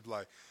was Caesar be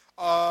like,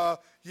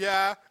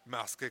 yeah,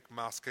 mouse click,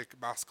 mouse click,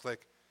 mouse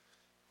click.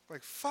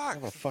 Like, fuck. How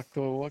the fuck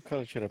though? What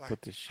color should I Like,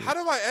 put this shit? how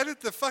do I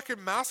edit the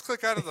fucking mouse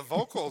click out of the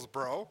vocals,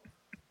 bro?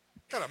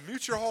 Gotta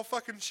mute your whole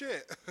fucking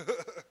shit.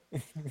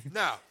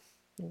 Now,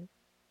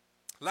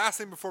 last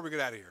thing before we get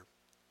out of here.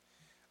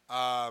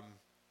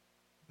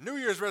 New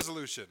Year's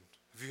resolution,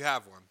 if you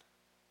have one.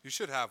 You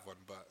should have one,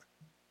 but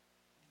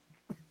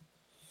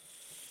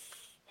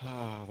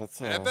Ah,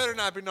 that's it better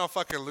not be no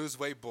fucking lose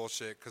weight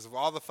bullshit, because of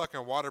all the fucking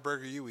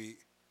Whataburger you eat.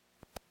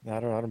 I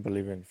don't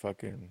believe in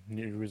fucking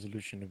New Year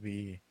resolution to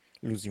be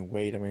losing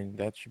weight. I mean,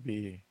 that should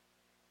be,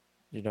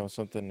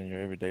 something in your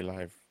everyday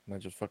life. Not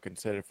just fucking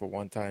set it for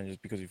one time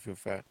just because you feel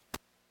fat.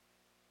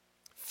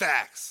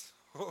 Facts.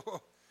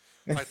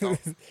 Like the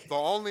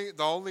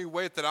only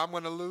weight that I'm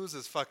gonna lose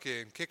is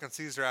fucking kicking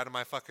Caesar out of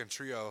my fucking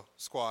trio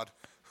squad.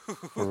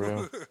 For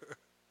real.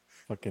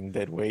 Fucking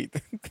dead weight.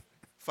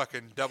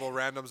 Fucking double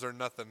randoms or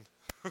nothing.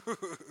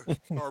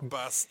 Or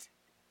bust.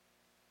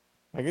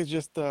 I guess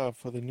just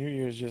for the New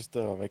Year's, just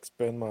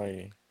expand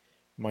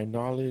my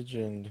knowledge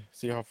and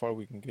see how far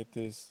we can get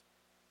this,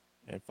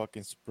 and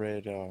fucking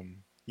spread.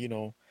 I'm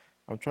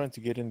trying to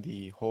get in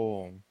the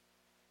whole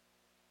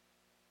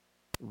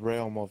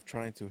realm of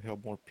trying to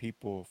help more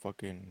people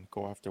fucking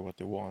go after what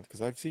they want.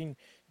 Because I've seen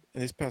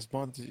in this past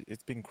month,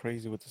 it's been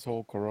crazy with this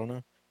whole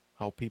corona,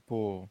 how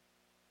people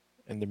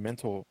in the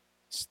mental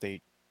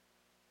state,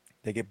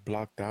 they get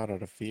blocked out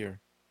of fear.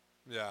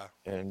 Yeah.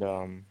 And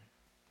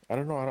I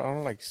don't know, I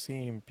don't like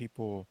seeing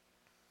people,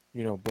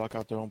 block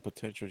out their own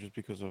potential just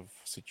because of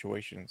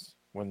situations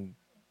when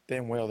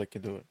damn well they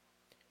can do it.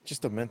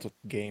 Just a mental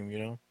game,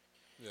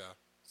 Yeah.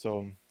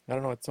 So I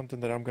don't know. It's something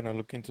that I'm gonna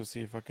look into,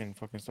 see if I can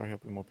fucking start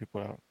helping more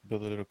people out,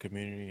 build a little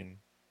community, and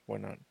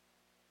whatnot.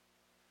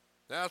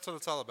 Yeah, that's what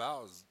it's all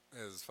about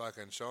is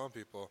fucking showing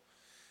people.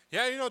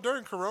 Yeah,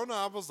 during Corona,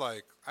 I was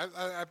like,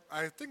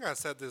 I think I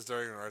said this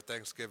during our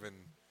Thanksgiving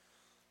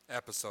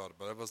episode,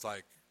 but it was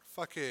like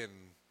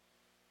fucking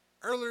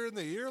earlier in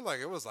the year, like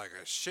it was like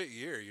a shit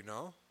year,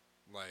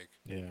 Like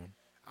Yeah,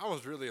 I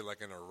was really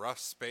like in a rough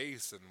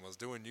space and was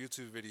doing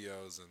YouTube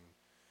videos and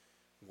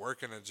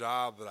working a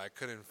job that I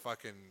couldn't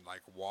fucking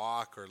like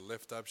walk or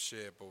lift up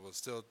shit, but was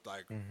still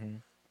like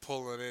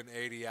pulling in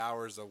 80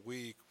 hours a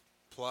week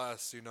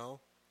plus,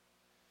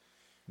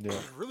 yeah.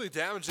 Really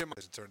damaging. My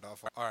turned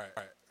off. All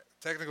right.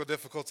 Technical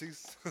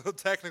difficulties.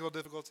 Technical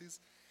difficulties.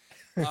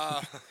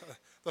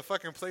 The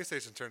fucking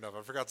PlayStation turned off.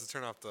 I forgot to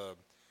turn off the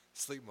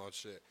sleep mode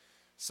shit.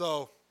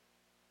 So,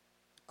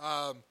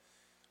 what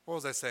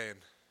was I saying?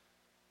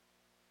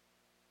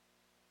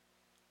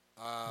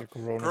 The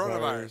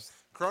coronavirus.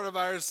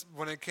 Coronavirus,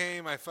 when it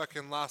came, I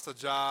fucking lost a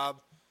job.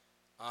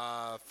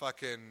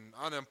 Fucking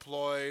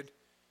unemployed.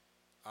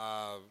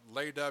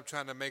 Laid up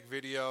trying to make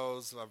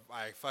videos.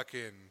 I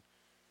fucking,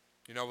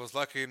 was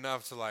lucky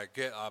enough to like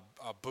get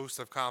a boost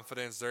of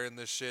confidence during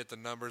this shit. The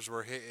numbers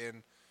were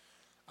hitting.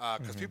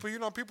 Because people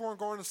weren't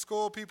going to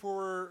school. People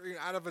were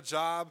out of a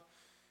job.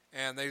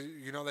 And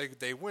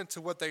they went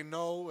to what they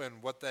know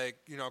and what they,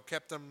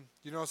 kept them,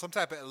 some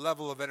type of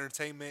level of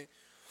entertainment.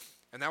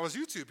 And that was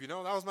YouTube, That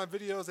was my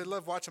videos. They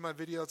loved watching my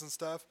videos and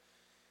stuff.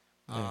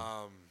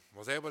 Yeah.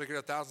 Was able to get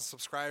 1,000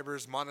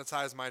 subscribers,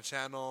 monetize my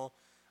channel.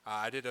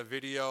 I did a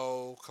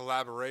video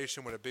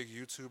collaboration with a big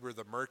YouTuber,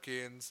 the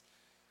Merkins.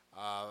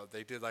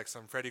 They did like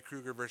some Freddy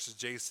Krueger versus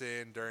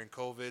Jason during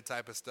COVID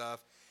type of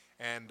stuff.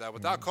 And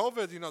without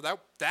COVID,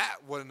 that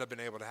wouldn't have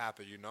been able to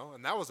happen,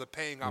 And that was a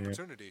paying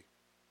opportunity.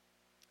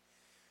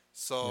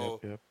 So,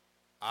 Yep.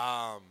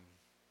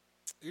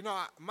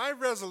 my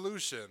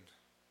resolution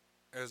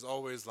is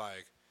always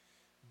like,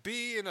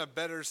 be in a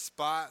better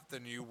spot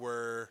than you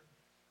were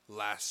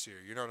last year.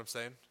 You know what I'm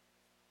saying?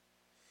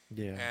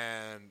 Yeah.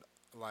 And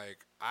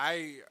like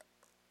I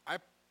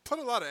put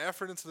a lot of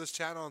effort into this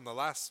channel in the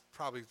last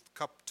probably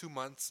 2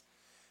 months.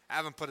 I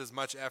haven't put as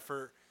much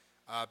effort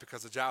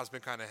because the job's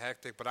been kind of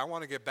hectic, but I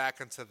want to get back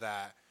into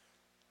that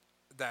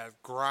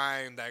that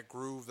grind, that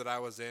groove that I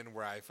was in,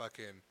 where I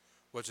fucking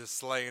was just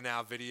slaying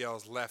out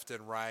videos left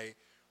and right,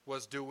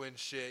 was doing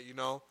shit, you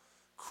know,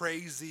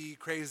 crazy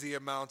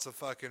amounts of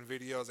fucking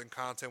videos and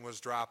content was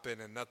dropping,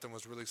 and nothing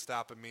was really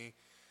stopping me.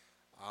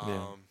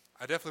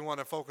 I definitely want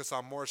to focus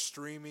on more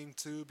streaming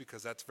too,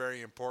 because that's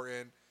very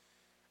important,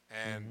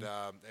 and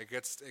it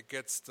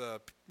gets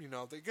the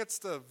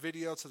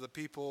video to the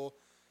people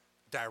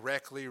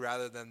directly,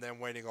 rather than them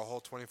waiting a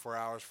whole 24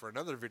 hours for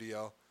another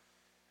video.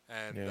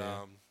 And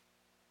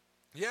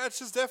it's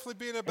just definitely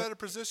being in a better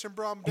position,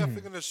 bro. I'm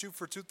definitely gonna shoot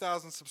for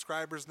 2,000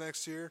 subscribers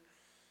next year.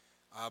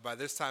 By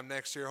this time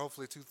next year,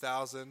 hopefully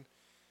 2,000.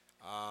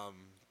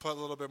 Put a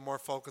little bit more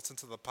focus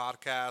into the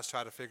podcast.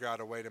 Try to figure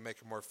out a way to make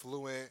it more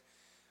fluent.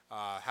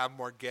 Have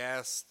more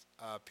guests,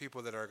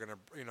 people that are gonna,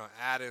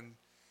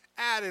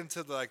 add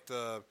into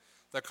the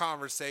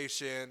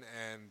conversation,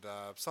 and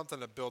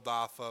something to build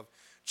off of,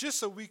 just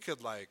so we could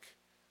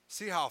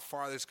see how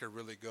far this could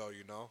really go,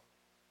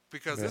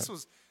 because this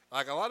was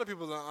a lot of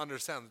people don't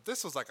understand that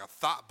this was like a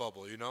thought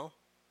bubble,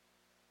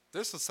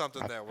 This was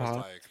something that was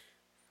like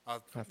a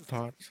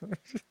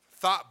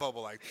thought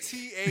bubble, like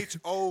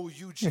THOUGHT.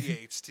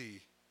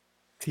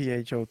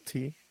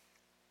 THOT.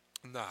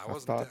 Nah, it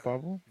wasn't thought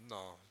bubble.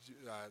 No.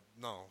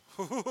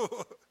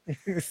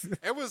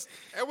 It was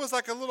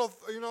like a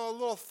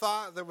little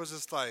thought that was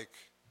just that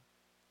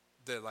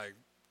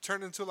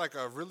turned into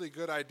a really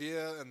good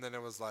idea, and then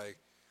it was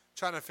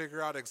trying to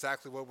figure out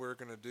exactly what we were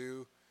gonna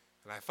do,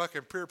 and I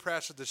fucking peer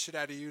pressured the shit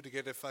out of you to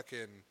get it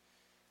fucking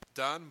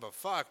done. But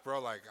fuck,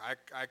 bro, I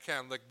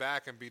can't look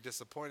back and be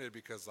disappointed,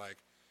 because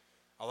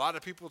a lot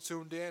of people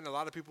tuned in, a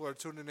lot of people are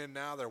tuning in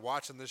now. They're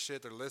watching this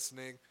shit, they're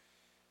listening,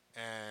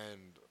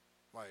 and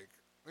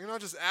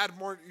just add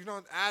more,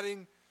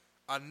 adding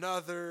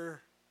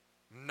another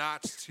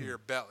notch to your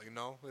belt,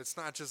 It's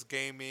not just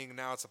gaming,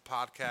 now it's a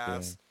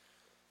podcast,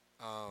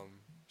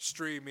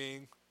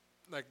 streaming.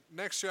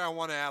 Next year I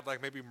want to add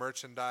maybe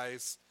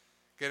merchandise,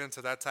 get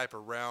into that type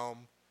of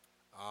realm.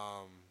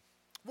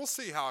 We'll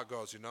see how it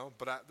goes,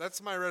 But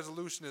that's my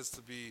resolution, is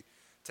to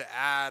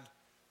add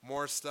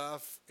more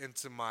stuff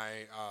into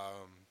my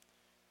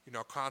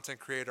content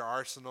creator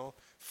arsenal.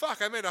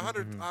 Fuck, I made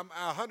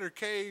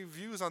 100K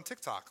views on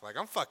TikTok.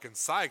 I'm fucking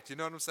psyched. You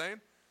know what I'm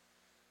saying?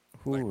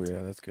 Ooh,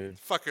 yeah, that's good.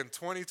 Fucking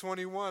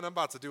 2021. I'm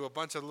about to do a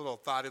bunch of little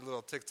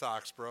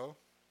TikToks, bro.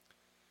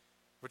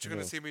 What you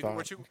gonna see me?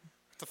 What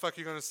the fuck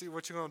you gonna see?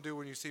 What you gonna do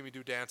when you see me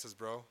do dances,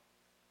 bro?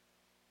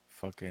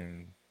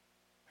 Fucking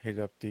hit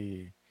up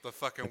the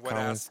fucking wet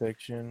ass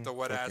section. The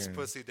wet ass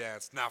pussy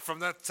dance. Now from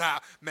the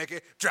top, make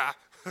it drop.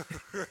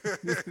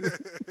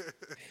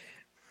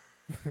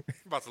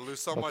 About to lose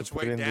so much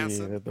weight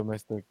dancing. The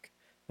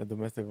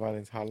domestic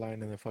violence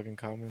hotline in the fucking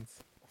comments.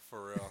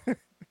 For real.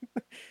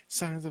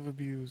 Signs of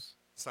abuse.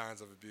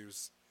 Signs of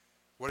abuse.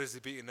 What is he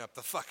beating up?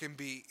 The fucking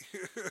beat.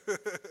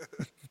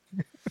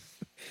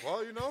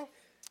 Well,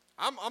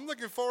 I'm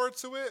looking forward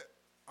to it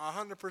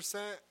 100%.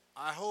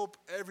 I hope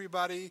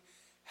everybody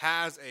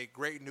has a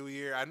great new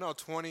year. I know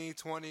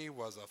 2020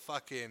 was a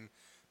fucking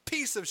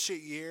piece of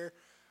shit year,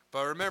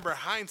 but remember,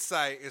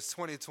 hindsight is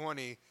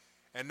 2020,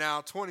 and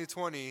now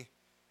 2020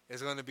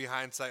 is going to be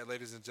hindsight,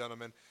 ladies and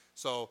gentlemen.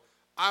 So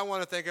I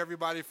want to thank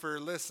everybody for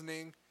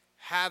listening.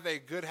 Have a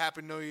good,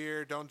 happy new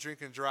year. Don't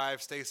drink and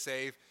drive. Stay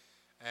safe.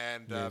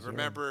 And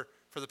remember,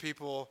 for the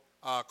people,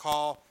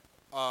 call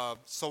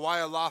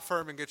Sawaya Law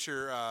Firm and get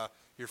your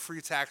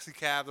free taxi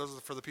cab. Those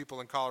are for the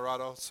people in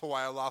Colorado.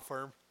 Sawaya Law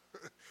Firm.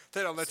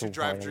 They don't let you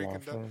drive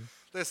drinking.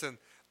 Listen,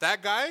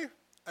 that guy,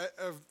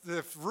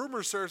 if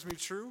rumor serves me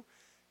true,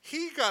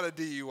 he got a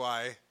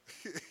DUI.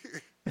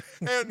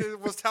 And it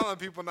was telling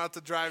people not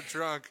to drive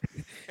drunk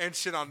and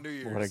shit on New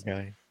Year's. What a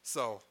guy.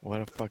 So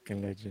what a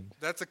fucking legend.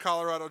 That's a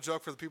Colorado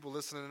joke for the people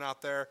listening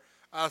out there.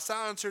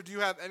 Silencer, do you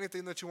have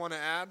anything that you want to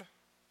add?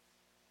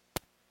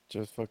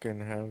 Just fucking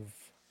have,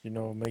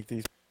 make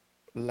these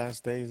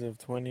last days of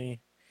 20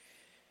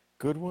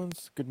 good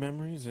ones, good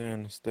memories,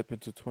 and step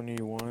into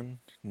 21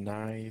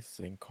 nice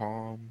and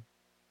calm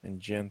and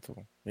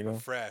gentle,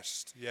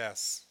 Refreshed,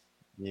 yes.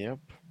 Yep.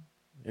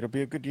 It'll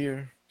be a good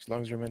year as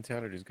long as your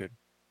mentality is good.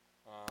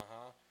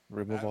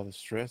 Remove all the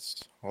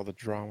stress, all the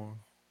drama,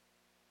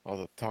 all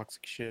the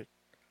toxic shit.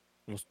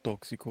 Los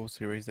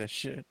tóxicos, erase that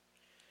shit.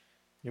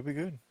 You'll be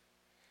good.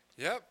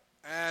 Yep.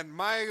 And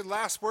my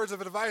last words of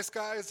advice,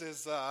 guys,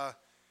 is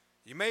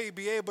you may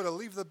be able to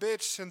leave the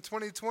bitch in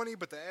 2020,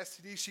 but the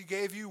STD she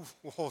gave you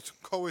will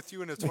go with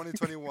you into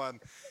 2021.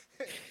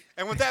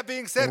 And with that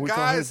being said,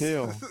 guys.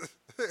 Yeah.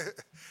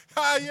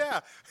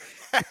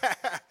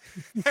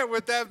 And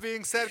with that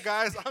being said,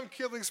 guys, I'm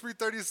Killing Spree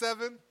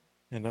 37.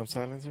 And I'm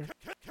Silencer.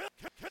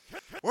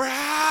 We're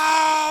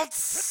out!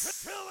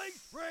 Killing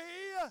Spree!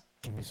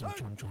 Give me some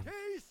chum chum.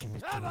 Give me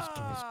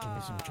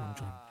some chum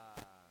chum.